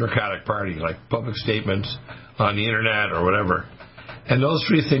Democratic Party, like public statements on the internet or whatever. And those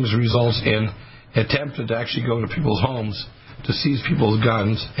 3 things result in attempted to actually go to people's homes to seize people's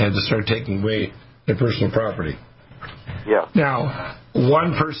guns and to start taking away their personal property. Yeah. Now,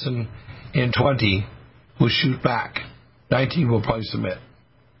 1 person in 20 will shoot back. 19 will probably submit.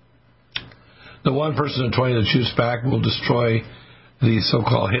 The 1 person in 20 that shoots back will destroy the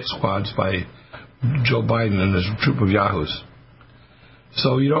so-called hit squads by Joe Biden and his troop of yahoos.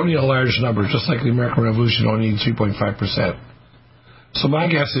 So you don't need a large number, just like the American Revolution only needs 3.5%. So my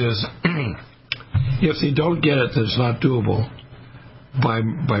guess is, if they don't get it, that it's not doable by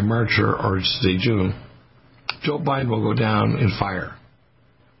March or say June, Joe Biden will go down in fire.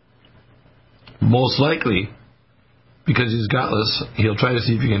 Most likely, because he's gutless, he'll try to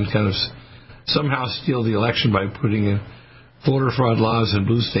see if he can kind of somehow steal the election by putting in voter fraud laws in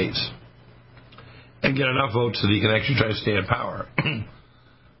blue states and get enough votes that he can actually try to stay in power.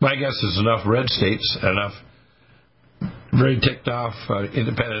 My guess is enough red states, enough very ticked off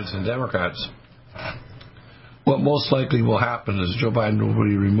independents and Democrats. What most likely will happen is Joe Biden will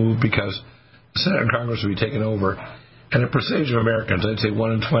be removed because Senate and Congress will be taken over, and a percentage of Americans, I'd say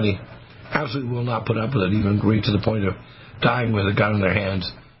 1 in 20, absolutely will not put up with it, even agree to the point of dying with a gun in their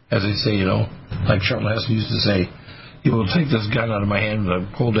hands. As they say, like Charlton Heston used to say, you will take this gun out of my hand with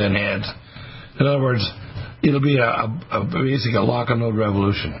a cold dead hands. In other words, it'll be basically a lock and load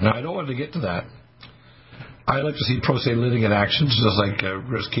revolution. Now, I don't want to get to that. I'd like to see pro se litigant actions, just like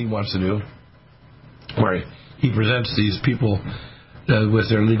Chris King wants to do, where he presents these people with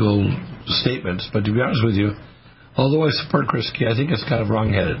their legal statements. But to be honest with you, although I support Chris King, I think it's kind of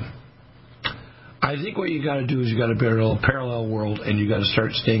wrong-headed. I think what you got to do is you got to build a parallel world, and you got to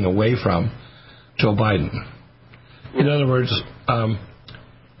start staying away from Joe Biden. In other words,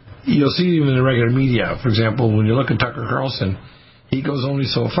 you'll see even in the regular media. For example, when you look at Tucker Carlson, he goes only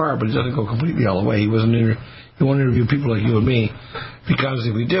so far, but he doesn't go completely all the way. He won't interview people like you and me, because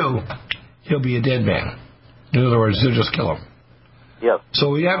if we do, he'll be a dead man. In other words, they'll just kill him. Yep. So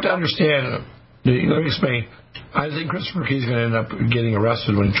we have to understand. Let me explain. I think Christopher Key is going to end up getting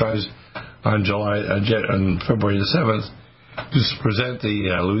arrested when he tries on February the 7th to present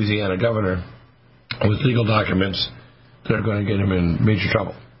the Louisiana governor with legal documents that are going to get him in major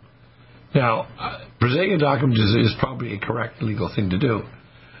trouble. Now, presenting a document is probably a correct legal thing to do,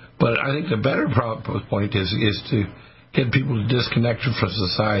 but I think the better point is to get people to disconnect from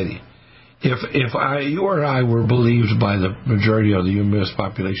society. If you or I were believed by the majority of the U.S.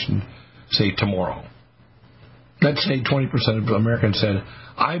 population, say tomorrow, let's say 20% of Americans said,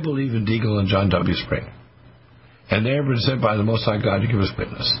 I believe in Deagle and John W. Spring, and they have been sent by the Most High God to give us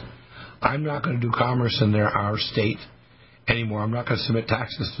witness. I'm not going to do commerce in our state anymore. I'm not going to submit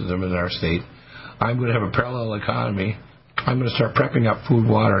taxes to them in our state. I'm going to have a parallel economy. I'm going to start prepping up food,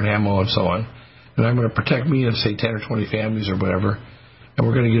 water, and ammo, and so on. And I'm going to protect me and, say, 10 or 20 families or whatever. And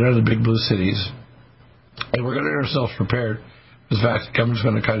we're going to get out of the big blue cities. And we're going to get ourselves prepared. In fact, the government's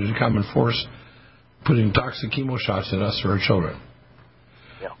going to come and force putting toxic chemo shots in us or our children.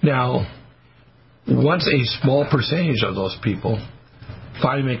 Yeah. Now, once a small percentage of those people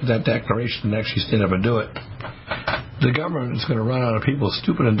finally make that declaration and actually stand up and do it, the government is going to run out of people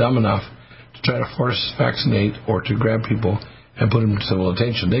stupid and dumb enough to try to force vaccinate or to grab people and put them in civil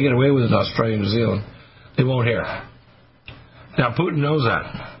detention. They get away with it in Australia and New Zealand. They won't here. Now, Putin knows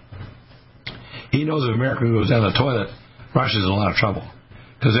that. He knows if America goes down the toilet, Russia's in a lot of trouble.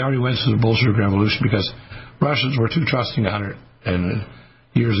 Because they already went through the Bolshevik Revolution because Russians were too trusting 100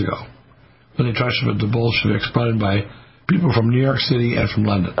 years ago. When they trusted the Bolsheviks, brought in by people from New York City and from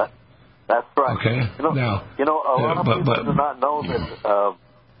London. That's right. Okay. A lot of people do not know that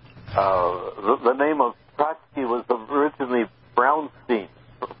the name of Trotsky was originally Brownstein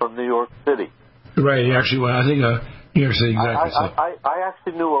from New York City. Right. He actually, I think New York City, exactly. I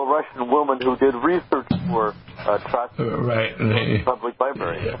actually knew a Russian woman who did research for Trotsky in the public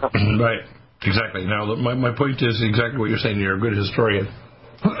library. Right. Exactly. Now, my point is exactly what you're saying. You're a good historian.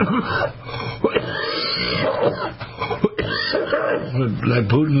 That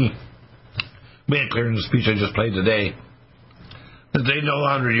Putin made clear in the speech I just played today that they know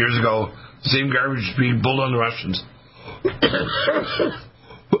 100 years ago the same garbage is being pulled on the Russians.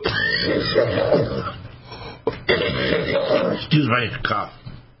 Excuse my cough.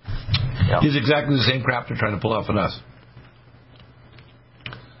 Yep. It's exactly the same crap they're trying to pull off on us.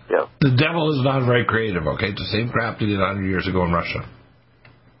 Yep. The devil is not very creative, okay? It's the same crap they did 100 years ago in Russia.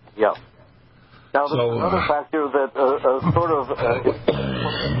 Yep. Now, there's another factor that sort of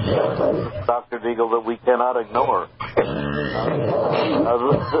Dr. Deagle, that we cannot ignore.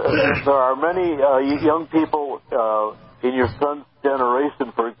 There are many young people in your son's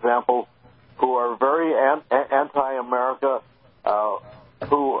generation, for example, who are very anti-America,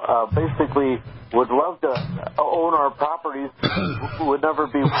 who basically would love to own our properties, who would never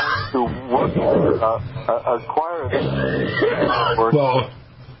be willing to work acquire them. Well,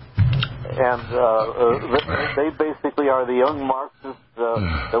 and they basically are the young Marxists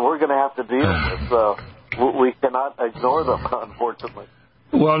that we're going to have to deal with. We cannot ignore them, unfortunately.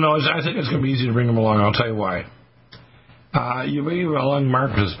 Well, no, I think it's going to be easy to bring them along. I'll tell you why. You bring them along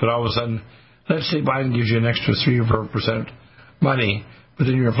Marxists, but all of a sudden, let's say Biden gives you an extra 3 or 4% money, but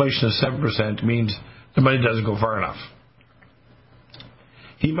then your inflation is 7%, means the money doesn't go far enough.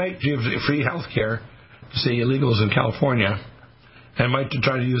 He might give free health care to, say, illegals in California, and might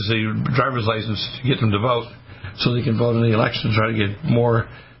try to use the driver's license to get them to vote so they can vote in the election to try to get more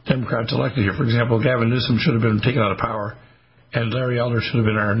Democrats elected here. For example, Gavin Newsom should have been taken out of power, and Larry Elder should have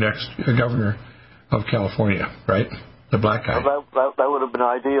been our next governor of California, right? The black guy. Well, that would have been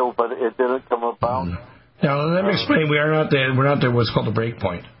ideal, but it didn't come about. Now, let me explain. We're not there what's called the break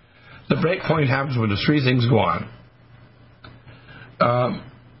point. The break point happens when the 3 things go on.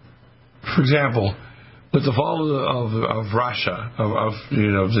 For example, with the fall of Russia, of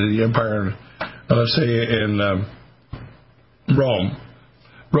the empire, let's say in Rome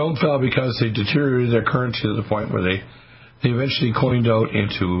fell because they deteriorated their currency to the point where they eventually coined out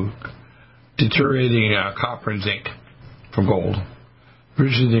into deteriorating copper and zinc from gold.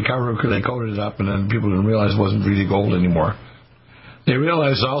 Originally they coated it up, and then people didn't realize it wasn't really gold anymore. They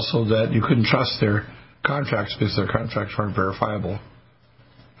realized also that you couldn't trust their contracts because their contracts weren't verifiable.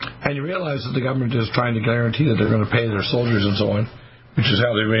 And you realize that the government is trying to guarantee that they're going to pay their soldiers and so on, which is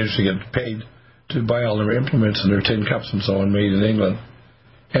how they managed to get paid to buy all their implements and their tin cups and so on made in England.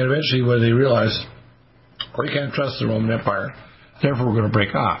 And eventually when they realized, we can't trust the Roman Empire, therefore we're going to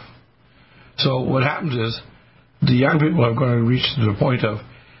break off. So what happens is, the young people are going to reach to the point of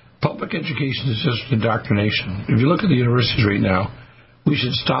public education is just indoctrination. If you look at the universities right now, we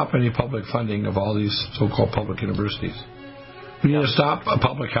should stop any public funding of all these so-called public universities. We need to stop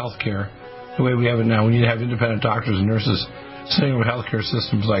public health care the way we have it now. We need to have independent doctors and nurses setting up healthcare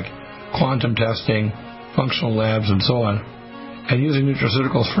systems like quantum testing, functional labs, and so on, and using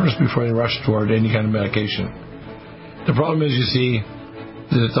nutraceuticals first before they rush toward any kind of medication. The problem is, you see,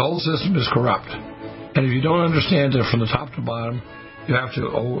 that the whole system is corrupt. And if you don't understand it from the top to bottom, you have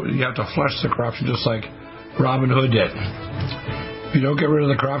to flush the corruption just like Robin Hood did. If you don't get rid of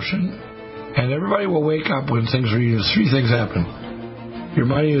the corruption, and everybody will wake up when things are used. Three things happen. Your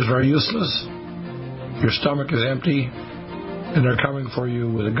money is very useless, your stomach is empty, and they're coming for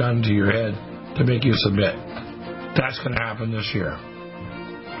you with a gun to your head to make you submit. That's going to happen this year.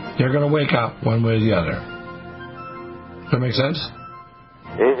 They're going to wake up one way or the other. Does that make sense?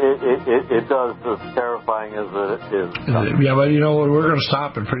 It does, as terrifying as it is. Yeah, but you know what? We're going to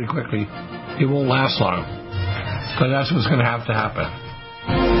stop it pretty quickly. It won't last long. But that's what's going to happen.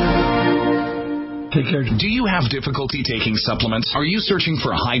 Take care. Do you have difficulty taking supplements? Are you searching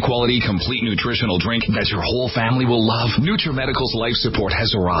for a high-quality, complete nutritional drink that your whole family will love? NutriMedical's Life Support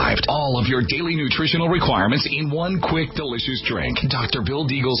has arrived. All of your daily nutritional requirements in one quick, delicious drink. Dr. Bill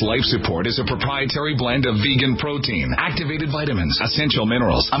Deagle's Life Support is a proprietary blend of vegan protein, activated vitamins, essential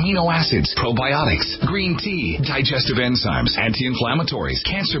minerals, amino acids, probiotics, green tea, digestive enzymes, anti-inflammatories,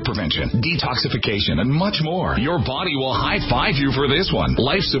 cancer prevention, detoxification, and much more. Your body will high-five you for this one.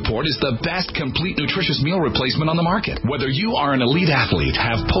 Life Support is the best complete nutritious meal replacement on the market. Whether you are an elite athlete,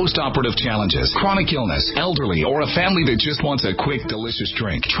 have post-operative challenges, chronic illness, elderly, or a family that just wants a quick, delicious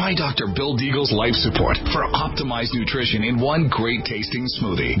drink, try Dr. Bill Deagle's Life Support for optimized nutrition in one great-tasting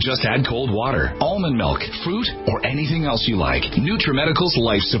smoothie. Just add cold water, almond milk, fruit, or anything else you like. NutriMedical's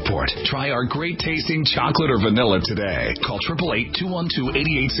Life Support. Try our great-tasting chocolate or vanilla today. Call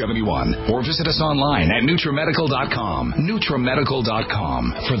 888-212-8871 or visit us online at NutriMedical.com.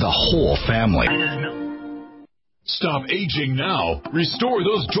 NutriMedical.com for the whole family. Stop aging now. Restore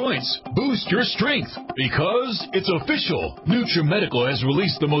those joints. Boost your strength. Because it's official. NutriMedical has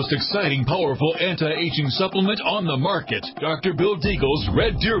released the most exciting, powerful anti-aging supplement on the market. Dr. Bill Deagle's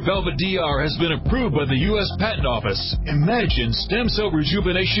Red Deer Velvet DR has been approved by the U.S. Patent Office. Imagine stem cell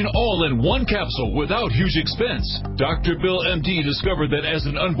rejuvenation all in one capsule without huge expense. Dr. Bill MD discovered that as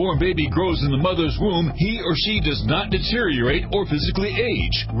an unborn baby grows in the mother's womb, he or she does not deteriorate or physically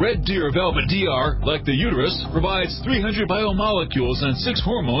age. Red Deer Velvet DR, like the uterus, provides 300 biomolecules and 6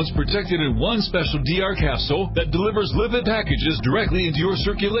 hormones protected in one special DR capsule that delivers lipid packages directly into your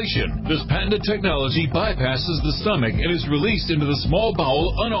circulation. This patented technology bypasses the stomach and is released into the small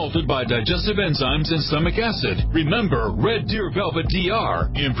bowel unaltered by digestive enzymes and stomach acid. Remember, Red Deer Velvet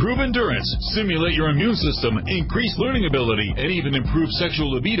DR. Improve endurance, stimulate your immune system, increase learning ability, and even improve sexual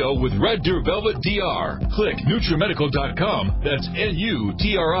libido with Red Deer Velvet DR. Click NutriMedical.com, that's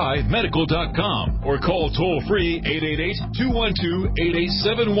NUTRI Medical.com, or call toll-free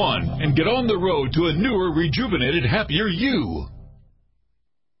 888-212-8871 and get on the road to a newer, rejuvenated, happier you.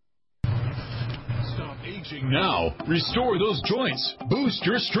 Now, restore those joints. Boost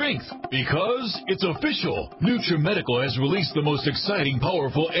your strength. Because it's official. NutriMedical has released the most exciting,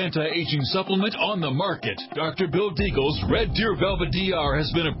 powerful anti-aging supplement on the market. Dr. Bill Deagle's Red Deer Velvet DR has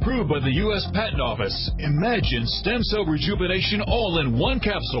been approved by the U.S. Patent Office. Imagine stem cell rejuvenation all in one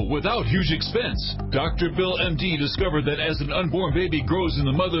capsule without huge expense. Dr. Bill MD discovered that as an unborn baby grows in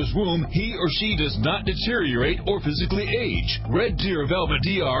the mother's womb, he or she does not deteriorate or physically age. Red Deer Velvet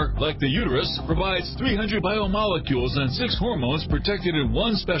DR, like the uterus, provides 300 biomolecules and 6 hormones protected in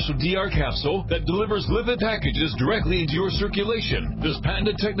one special DR capsule that delivers lipid packages directly into your circulation. This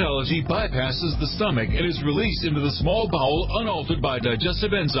patented technology bypasses the stomach and is released into the small bowel unaltered by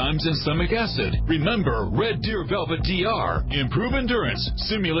digestive enzymes and stomach acid. Remember Red Deer Velvet DR. Improve endurance,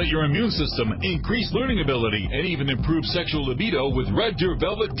 stimulate your immune system, increase learning ability, and even improve sexual libido with Red Deer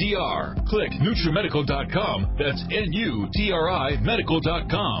Velvet DR. Click NutriMedical.com. That's NUTRI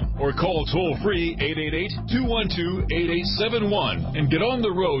Medical.com. Or call toll-free 888-212-8871 and get on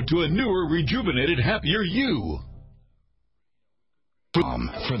the road to a newer, rejuvenated, happier you.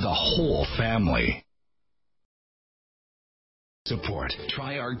 For the whole family. Support.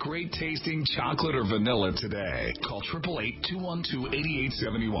 Try our great tasting chocolate or vanilla today. Call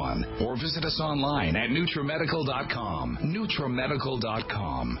 888-212-8871 or visit us online at NutriMedical.com.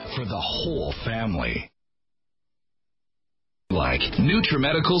 NutriMedical.com for the whole family. Like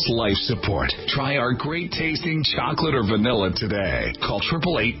NutriMedical's Life Support. Try our great tasting chocolate or vanilla today. Call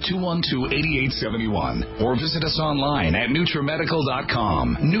 888-212-8871 or visit us online at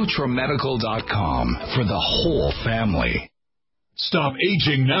NutriMedical.com. NutriMedical.com for the whole family. Stop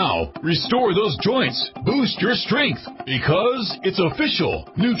aging now. Restore those joints. Boost your strength. Because it's official.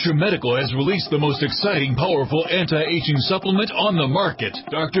 NutriMedical has released the most exciting, powerful anti-aging supplement on the market.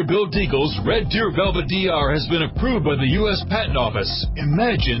 Dr. Bill Deagle's Red Deer Velvet DR has been approved by the U.S. Patent Office.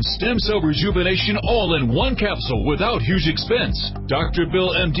 Imagine stem cell rejuvenation all in one capsule without huge expense. Dr.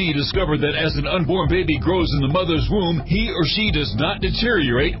 Bill MD discovered that as an unborn baby grows in the mother's womb, he or she does not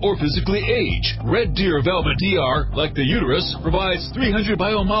deteriorate or physically age. Red Deer Velvet DR, like the uterus, provides 300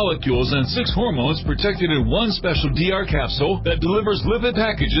 biomolecules and 6 hormones protected in one special DR capsule that delivers lipid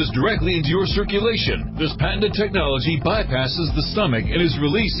packages directly into your circulation. This patented technology bypasses the stomach and is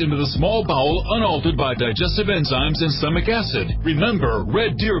released into the small bowel unaltered by digestive enzymes and stomach acid. Remember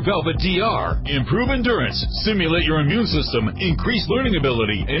Red Deer Velvet DR. Improve endurance, stimulate your immune system, increase learning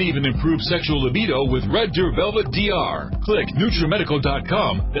ability, and even improve sexual libido with Red Deer Velvet DR. Click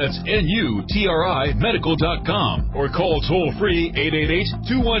NutriMedical.com. That's NUTRI Medical.com or call toll-free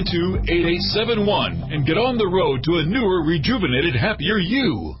 888-212-8871 and get on the road to a newer, rejuvenated, happier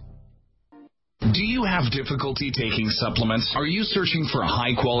you. Do you have difficulty taking supplements? Are you searching for a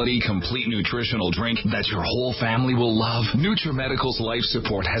high-quality, complete nutritional drink that your whole family will love? NutriMedical's Life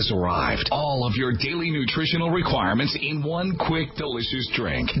Support has arrived. All of your daily nutritional requirements in one quick, delicious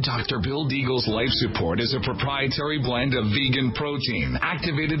drink. Dr. Bill Deagle's Life Support is a proprietary blend of vegan protein,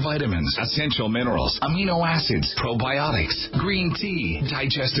 activated vitamins, essential minerals, amino acids, probiotics, green tea,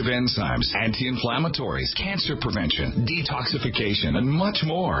 digestive enzymes, anti-inflammatories, cancer prevention, detoxification, and much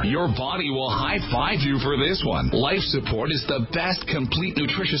more. Your body will high-five you for this one. Life Support is the best complete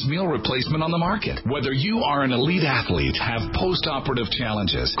nutritious meal replacement on the market. Whether you are an elite athlete, have post-operative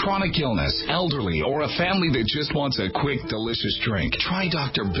challenges, chronic illness, elderly, or a family that just wants a quick, delicious drink, try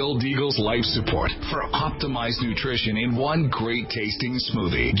Dr. Bill Deagle's Life Support for optimized nutrition in one great-tasting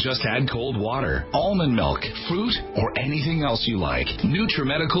smoothie. Just add cold water, almond milk, fruit, or anything else you like.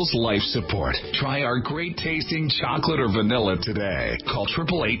 NutriMedical's Life Support. Try our great-tasting chocolate or vanilla today. Call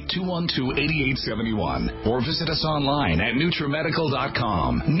 888-212-8871 or visit us online at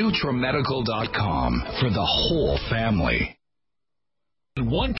NutriMedical.com. NutriMedical.com for the whole family.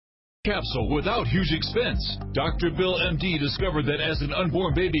 One capsule without huge expense. Dr. Bill MD discovered that as an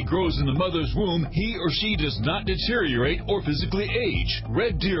unborn baby grows in the mother's womb, he or she does not deteriorate or physically age.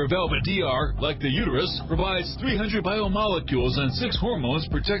 Red Deer Velvet DR, like the uterus, provides 300 biomolecules and 6 hormones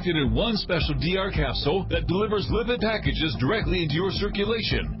protected in one special DR capsule that delivers lipid packages directly into your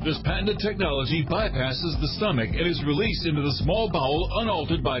circulation. This patented technology bypasses the stomach and is released into the small bowel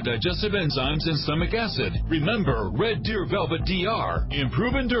unaltered by digestive enzymes and stomach acid. Remember Red Deer Velvet DR.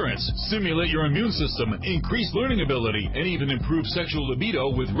 Improve endurance, stimulate your immune system, increase learning ability, and even improve sexual libido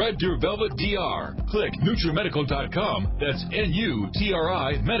with Red Deer Velvet DR. Click NutriMedical.com. That's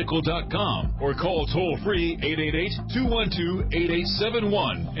NUTRI Medical.com or call toll-free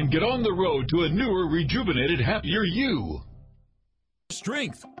 888-212-8871 and get on the road to a newer, rejuvenated, happier you.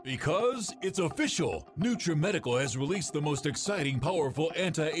 Strength, because it's official. NutriMedical has released the most exciting, powerful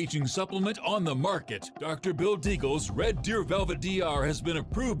anti-aging supplement on the market. Dr. Bill Deagle's Red Deer Velvet DR has been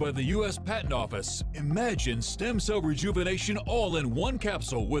approved by the U.S. Patent Office. Imagine stem cell rejuvenation all in one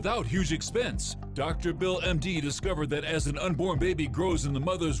capsule without huge expense. Dr. Bill MD discovered that as an unborn baby grows in the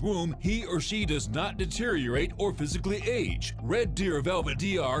mother's womb, he or she does not deteriorate or physically age. Red Deer Velvet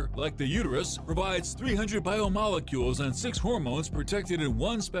DR, like the uterus, provides 300 biomolecules and 6 hormones protected in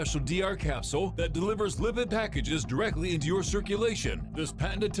one special DR capsule that delivers lipid packages directly into your circulation. This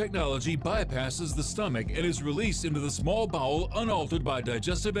patented technology bypasses the stomach and is released into the small bowel unaltered by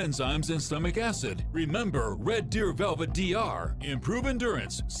digestive enzymes and stomach acid. Remember Red Deer Velvet DR. Improve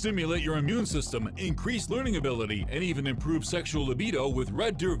endurance, stimulate your immune system, increase learning ability, and even improve sexual libido with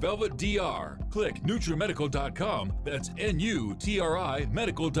Red Deer Velvet DR. Click NutriMedical.com, that's NUTRI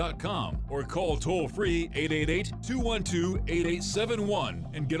medical.com, or call toll-free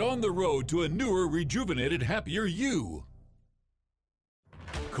 888-212-8871 and get on the road to a newer, rejuvenated, happier you.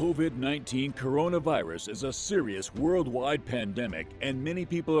 COVID-19 coronavirus is a serious worldwide pandemic, and many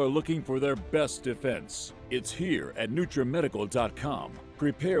people are looking for their best defense. It's here at NutriMedical.com.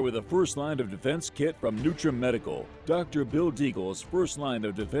 Prepare with a first line of defense kit from NutriMedical. Dr. Bill Deagle's first line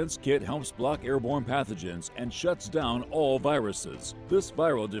of defense kit helps block airborne pathogens and shuts down all viruses. This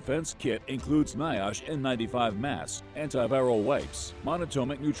viral defense kit includes NIOSH N95 masks, antiviral wipes,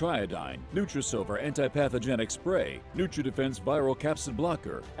 monatomic Nutriodine, Nutrisilver antipathogenic spray, NutriDefense viral capsid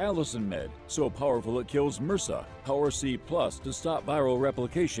blocker, Allison Med, so powerful it kills MRSA, Power C Plus to stop viral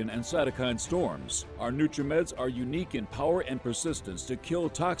replication and cytokine storms. Our NutriMeds are unique in power and persistence to kill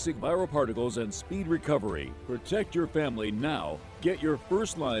toxic viral particles and speed recovery. Protect your family now. Get your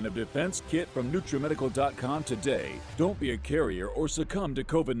first line of defense kit from NutriMedical.com today. Don't be a carrier or succumb to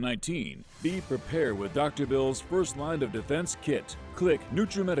COVID-19. Be prepared with Dr. Bill's first line of defense kit. Click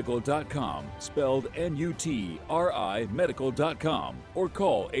NutriMedical.com, spelled N-U-T-R-I medical.com, or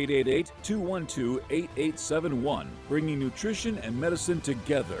call 888-212-8871, bringing nutrition and medicine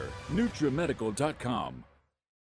together. NutriMedical.com.